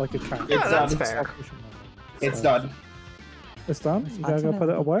 stop that, like a cat. yeah, that's done. fair. It's done. It's done. You gotta go put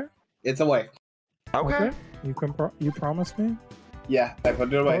it away. It's away. Okay. You can. You promise me. Yeah, I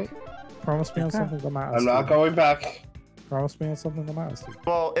put it away. Promise me on Okay. something that matters. I'm to not you. going back. Promise me on something that matters. To you.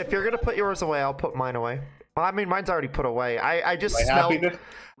 Well, if you're gonna put yours away, I'll put mine away. Well, I mean, mine's already put away. I just Am I happy smelled. to?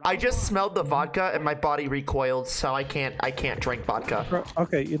 I just smelled the vodka and my body recoiled, so I can't drink vodka.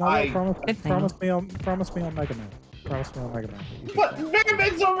 Okay, you know I- what? Promise Good me on Mega Man. Promise me on Mega Man. You But Mega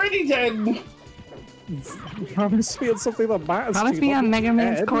Man's already dead. promise me on something that matters. Promise to me you, on not Mega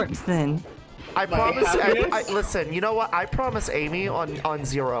Man's dead. corpse then. I My promise. happiness? Listen, you know what? I promise Amy on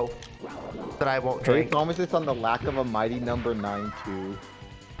Zero that I won't Tay drink. promises on the lack of a mighty number 9 too.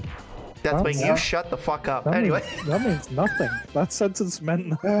 That's when Yeah. you shut the fuck up. That Anyway. means nothing. That sentence meant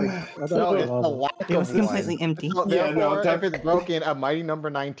nothing. I don't No, it's the know. lack It was of one. completely empty. So Yeah, no, therefore, if it's broken, a mighty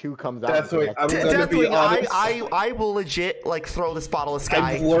number 9-2 comes out. That's right. I'm gonna Definitely, be honest. I will legit like throw this bottle of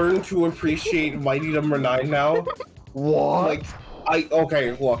Sky. I've learned to appreciate Mighty Number 9 now. What? Like,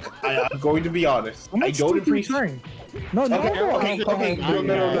 okay, look, I'm going to be honest. How I much don't did you appreciate. drink? No, no, Okay, no, okay, no,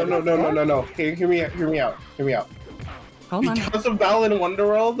 okay. no, No. Okay, hear me out. Hold on. Because of Balan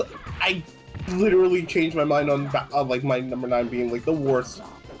Wonderworld, I literally changed my mind on like Mighty Number 9 being like the worst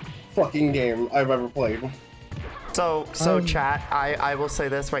fucking game I've ever played. So chat, I will say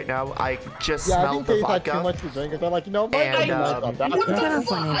this right now. I just Yeah, I smelled think the Tay's had too vodka. much to drink. They're like, you know, And, mighty number 9 What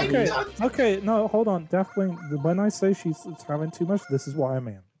the Yeah. fuck? Okay, no, hold on. Definitely, when I say she's having too much, this is what I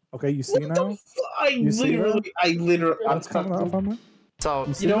mean. Okay, you see What the now? f- I You see literally, I'm What's coming out from her? So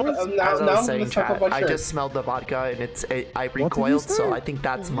You see You know this? what? as Now I was I'm gonna saying, tuck up chat, my I shirt. just smelled the vodka and I did you recoiled. So say? I think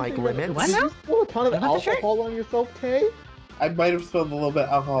that's my limit. What now? Did you spill a ton of About the shirt? alcohol on yourself, Tay? I might have spilled a little bit of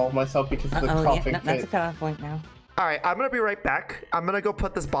alcohol myself because of the Oh yeah, coughing that's a fit. cutoff point now. All right, I'm gonna be right back. I'm gonna go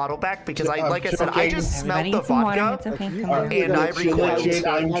put this bottle back because I'm like I said, I joking. just smelled Everybody the get some water. vodka. It's okay. You- Come on. And I recoiled. Legit,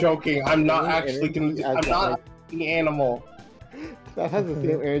 I'm joking. I'm not actually gonna. I'm not an animal. That has the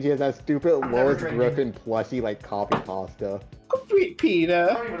same energy as that stupid I'm never Lois drinking. Griffin plushie like copy pasta.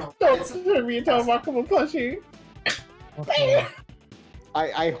 Peter, don't send me to talk about plushie. Okay.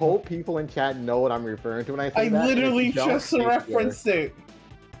 I hope people in chat know what I'm referring to when I say I that. and if literally you don't, just take care. referenced it.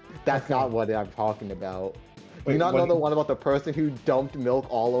 That's Okay. not what I'm talking about. Do Wait, you not what know do the you- one about the person who dumped milk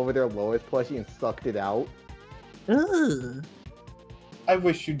all over their lowest plushie and sucked it out? Ugh. I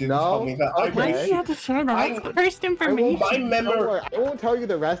wish you didn't No? tell me that. Okay. Why I did wish you have to share that? I- That's first I information. won't, My don't memory. worry, I won't tell you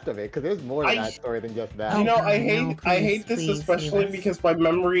the rest of it because there's more to I- that story than just that. Oh, You know, God, I no, hate I hate this please, especially please. because my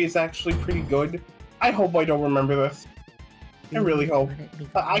memory is actually pretty good. I hope I don't remember this. I really hope. Would it be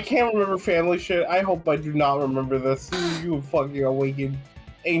I good? can't remember family shit. I hope I do not remember this. You fucking awakened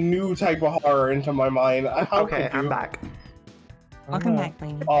a new type of horror into my mind. How Okay, could you? I'm back. Welcome back,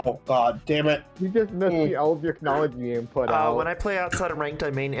 Flamie. Oh god damn it. You just missed the elf technology input out. When I play outside of ranked, I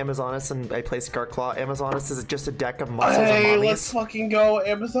main Amazonas and I play Scarclaw. Amazonas is just a deck of muscles and Hey, mummies. let's fucking go.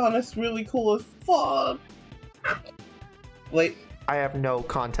 Amazon is really cool as fuck. Wait, I have no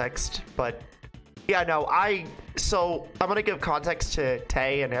context, but yeah, no, so I'm gonna give context to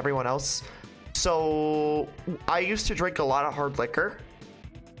Tay and everyone else. So I used to drink a lot of hard liquor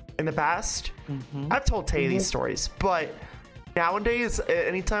in the past. Mhm. I've told Tay these stories, but nowadays,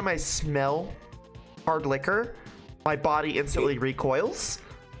 anytime I smell hard liquor, my body instantly recoils.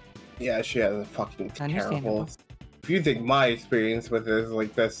 yeah, she has a fucking Understandable. terrible. If you think my experience with this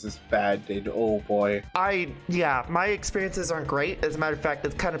like this is bad, dude, oh boy. Yeah, my experiences aren't great. As a matter of fact,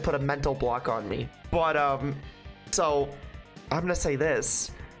 it's kind of put a mental block on me. But so I'm gonna say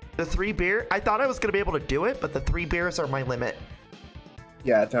this: the 3 beer. I thought I was gonna be able to do it, but the 3 beers are my limit.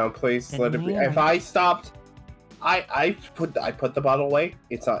 Yeah, down, please let it be. Yeah. If I stopped, I put the bottle away.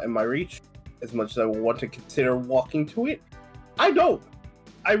 It's not in my reach. As much as I want to consider walking to it, I don't.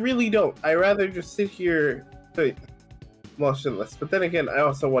 I really don't. I rather just sit here, motionless. But then again, I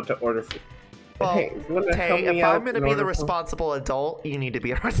also want to order food. Well, hey, if you want to help Tay, me if out I'm gonna in be the order for- responsible adult, you need to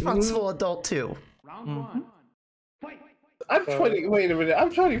be a responsible adult too. Round Mhm. one. Fight. I'm 20. Wait a minute.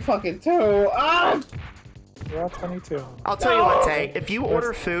 I'm 20 fucking two. Ah! You're at 22. I'll tell you what, No. Tay. If you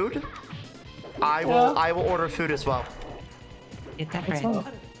order food, I will order food as well. Get that It's right. not.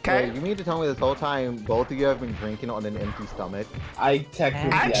 Okay? Wait, you mean to tell me this whole time both of you have been drinking on an empty stomach? I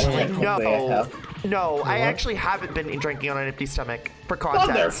technically, Actually, technically I no. have. No, I What? actually haven't been drinking on an empty stomach for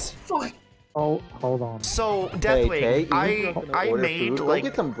context. Motherfuck. Oh, hold on. So, Hey, Deathwing, Tay, you I gonna order made food? Go like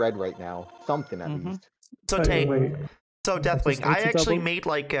get some bread right now. Something at Mhm. least. so Hey, Tay. wait. So Deathwing, need I to actually double- made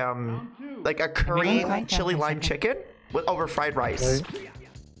like a Everyone Korean quiet down chili for a lime second. chicken with over fried rice.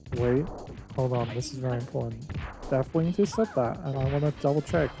 Wait, hold on. This is very important. Deathwing just said that, and I want to double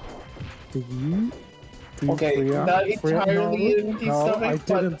check. Did you do Okay, 3 not hours? entirely empty No, stomach, I but-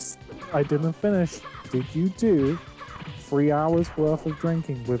 didn't. I didn't finish. Did you do 3 hours worth of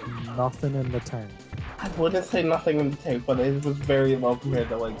drinking with nothing in the tank? I wouldn't say nothing in the tank, but it was very low compared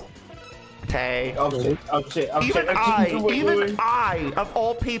to like. Tay. Oh shit! Oh shit! Oh Even shit! even I, of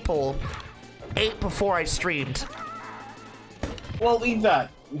all people, ate before I streamed. Well, leave that.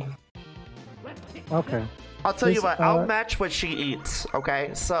 Okay. I'll tell you This, what, I'll match what she eats, okay?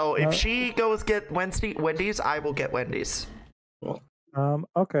 So if Uh, she goes get Wendy's, I will get Wendy's.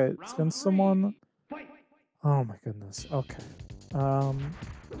 Okay. Can someone? Oh my goodness. Okay.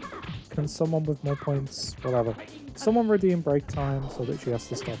 Can someone with more points, whatever, someone redeem break time so that she has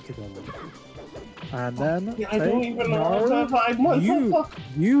to stop to go with the food. And then I don't Tay, even know how to no, find one.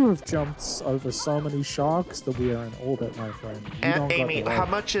 you have jumped over so many sharks that we are in orbit, my friend. You And don't got Amy, the how right.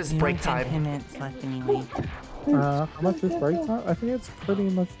 much is You break only have time? 10 minutes left anyway. How much is break time? I think it's pretty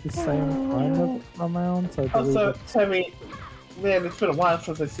much the same kind of amount. I believe Also, it's- Sammy, man, it's been a while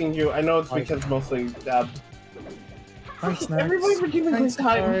since I've seen you. I know it's because mostly. Thanks, Max. Everybody redeeming Thanks, break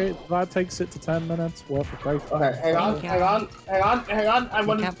time. Barry. That takes it to 10 minutes worth of break time. Okay, hang on, Thank you. hang on, hang on, hang on. I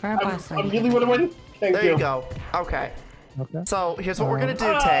want Look out for our boss I lady. really want to win. Thank There you go. Okay. Okay. So here's what we're gonna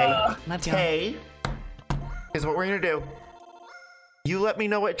do, Tay. Love you. Tay. Here's what we're gonna do. You let me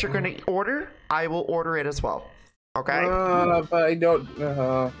know what you're gonna order. I will order it as well. Okay? But I don't.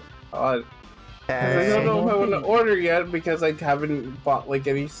 I Hey. don't know if I want to order yet because I haven't bought like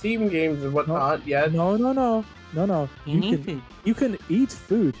any Steam games and whatnot yet. No. You need can, food. You can eat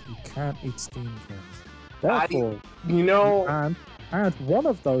food. You can't eat Steam games. Therefore, You know, and one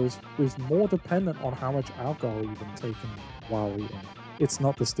of those is more dependent on how much alcohol you've been taking while eating. It's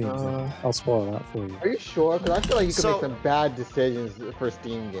not the Steam thing. I'll spoil that for you. Are you sure? Because I feel like you could So- make some bad decisions for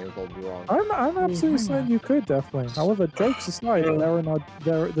Steam games. I'll be wrong. I'm absolutely saying you could definitely. However, jokes aside,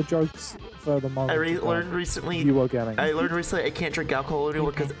 there are the jokes for the moment. Learned recently. You were getting. I learned recently I can't drink alcohol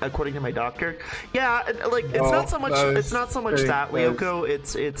anymore because, according to my doctor, yeah, like it's Oh, not so much. that It's is not so much very that, gross. Lyoko.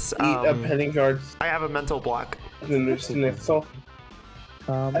 It's eat a penny guards I have a mental block. and their schnitzel.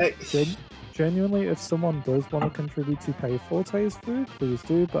 I- Genuinely, if someone does want to contribute to pay for Tay's food, please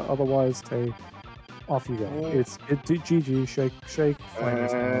do. But otherwise, Tay off you go. GG. Shake.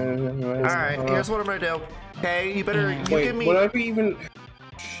 Flamie's hand. All right, here's what I'm gonna do. Okay, you better you Wait, give me. would I be even?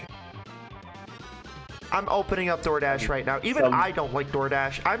 I'm opening up DoorDash right now. Even I don't like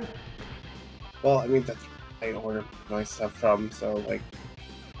DoorDash. Well, I mean, that's where I order my stuff from, so, like...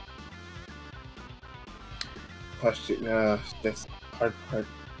 Question, this hard part,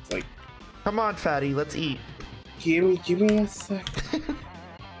 it's like... Come on, fatty, let's eat. Give me a sec.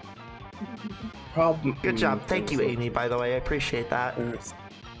 Problem... Good job. Thank you, Amy, by the way. I appreciate that.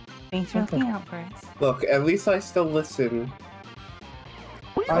 Thanks for looking out for us. Look, at least I still listen.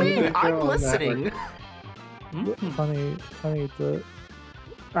 What do you mean? I'm listening. Honey, the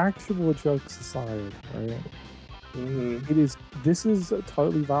actual jokes aside, right? This is a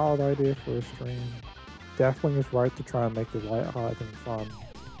totally valid idea for a stream. Definitely is right to try and make it lighthearted and fun.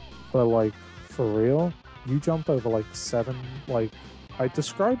 But like, for real, you jumped over like 7, like, I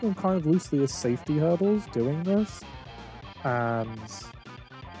described them kind of loosely as safety hurdles doing this. And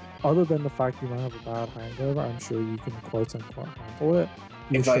other than the fact you might have a bad hangover, I'm sure you can quote unquote handle it.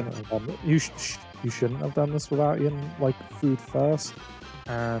 You shouldn't have done this without eating like food first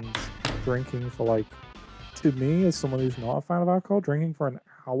and drinking for like. To me, as someone who's not a fan of alcohol, drinking for an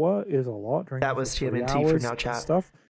hour is a lot. Drinking That was for 3 TMNT for hours now, and chat. Stuff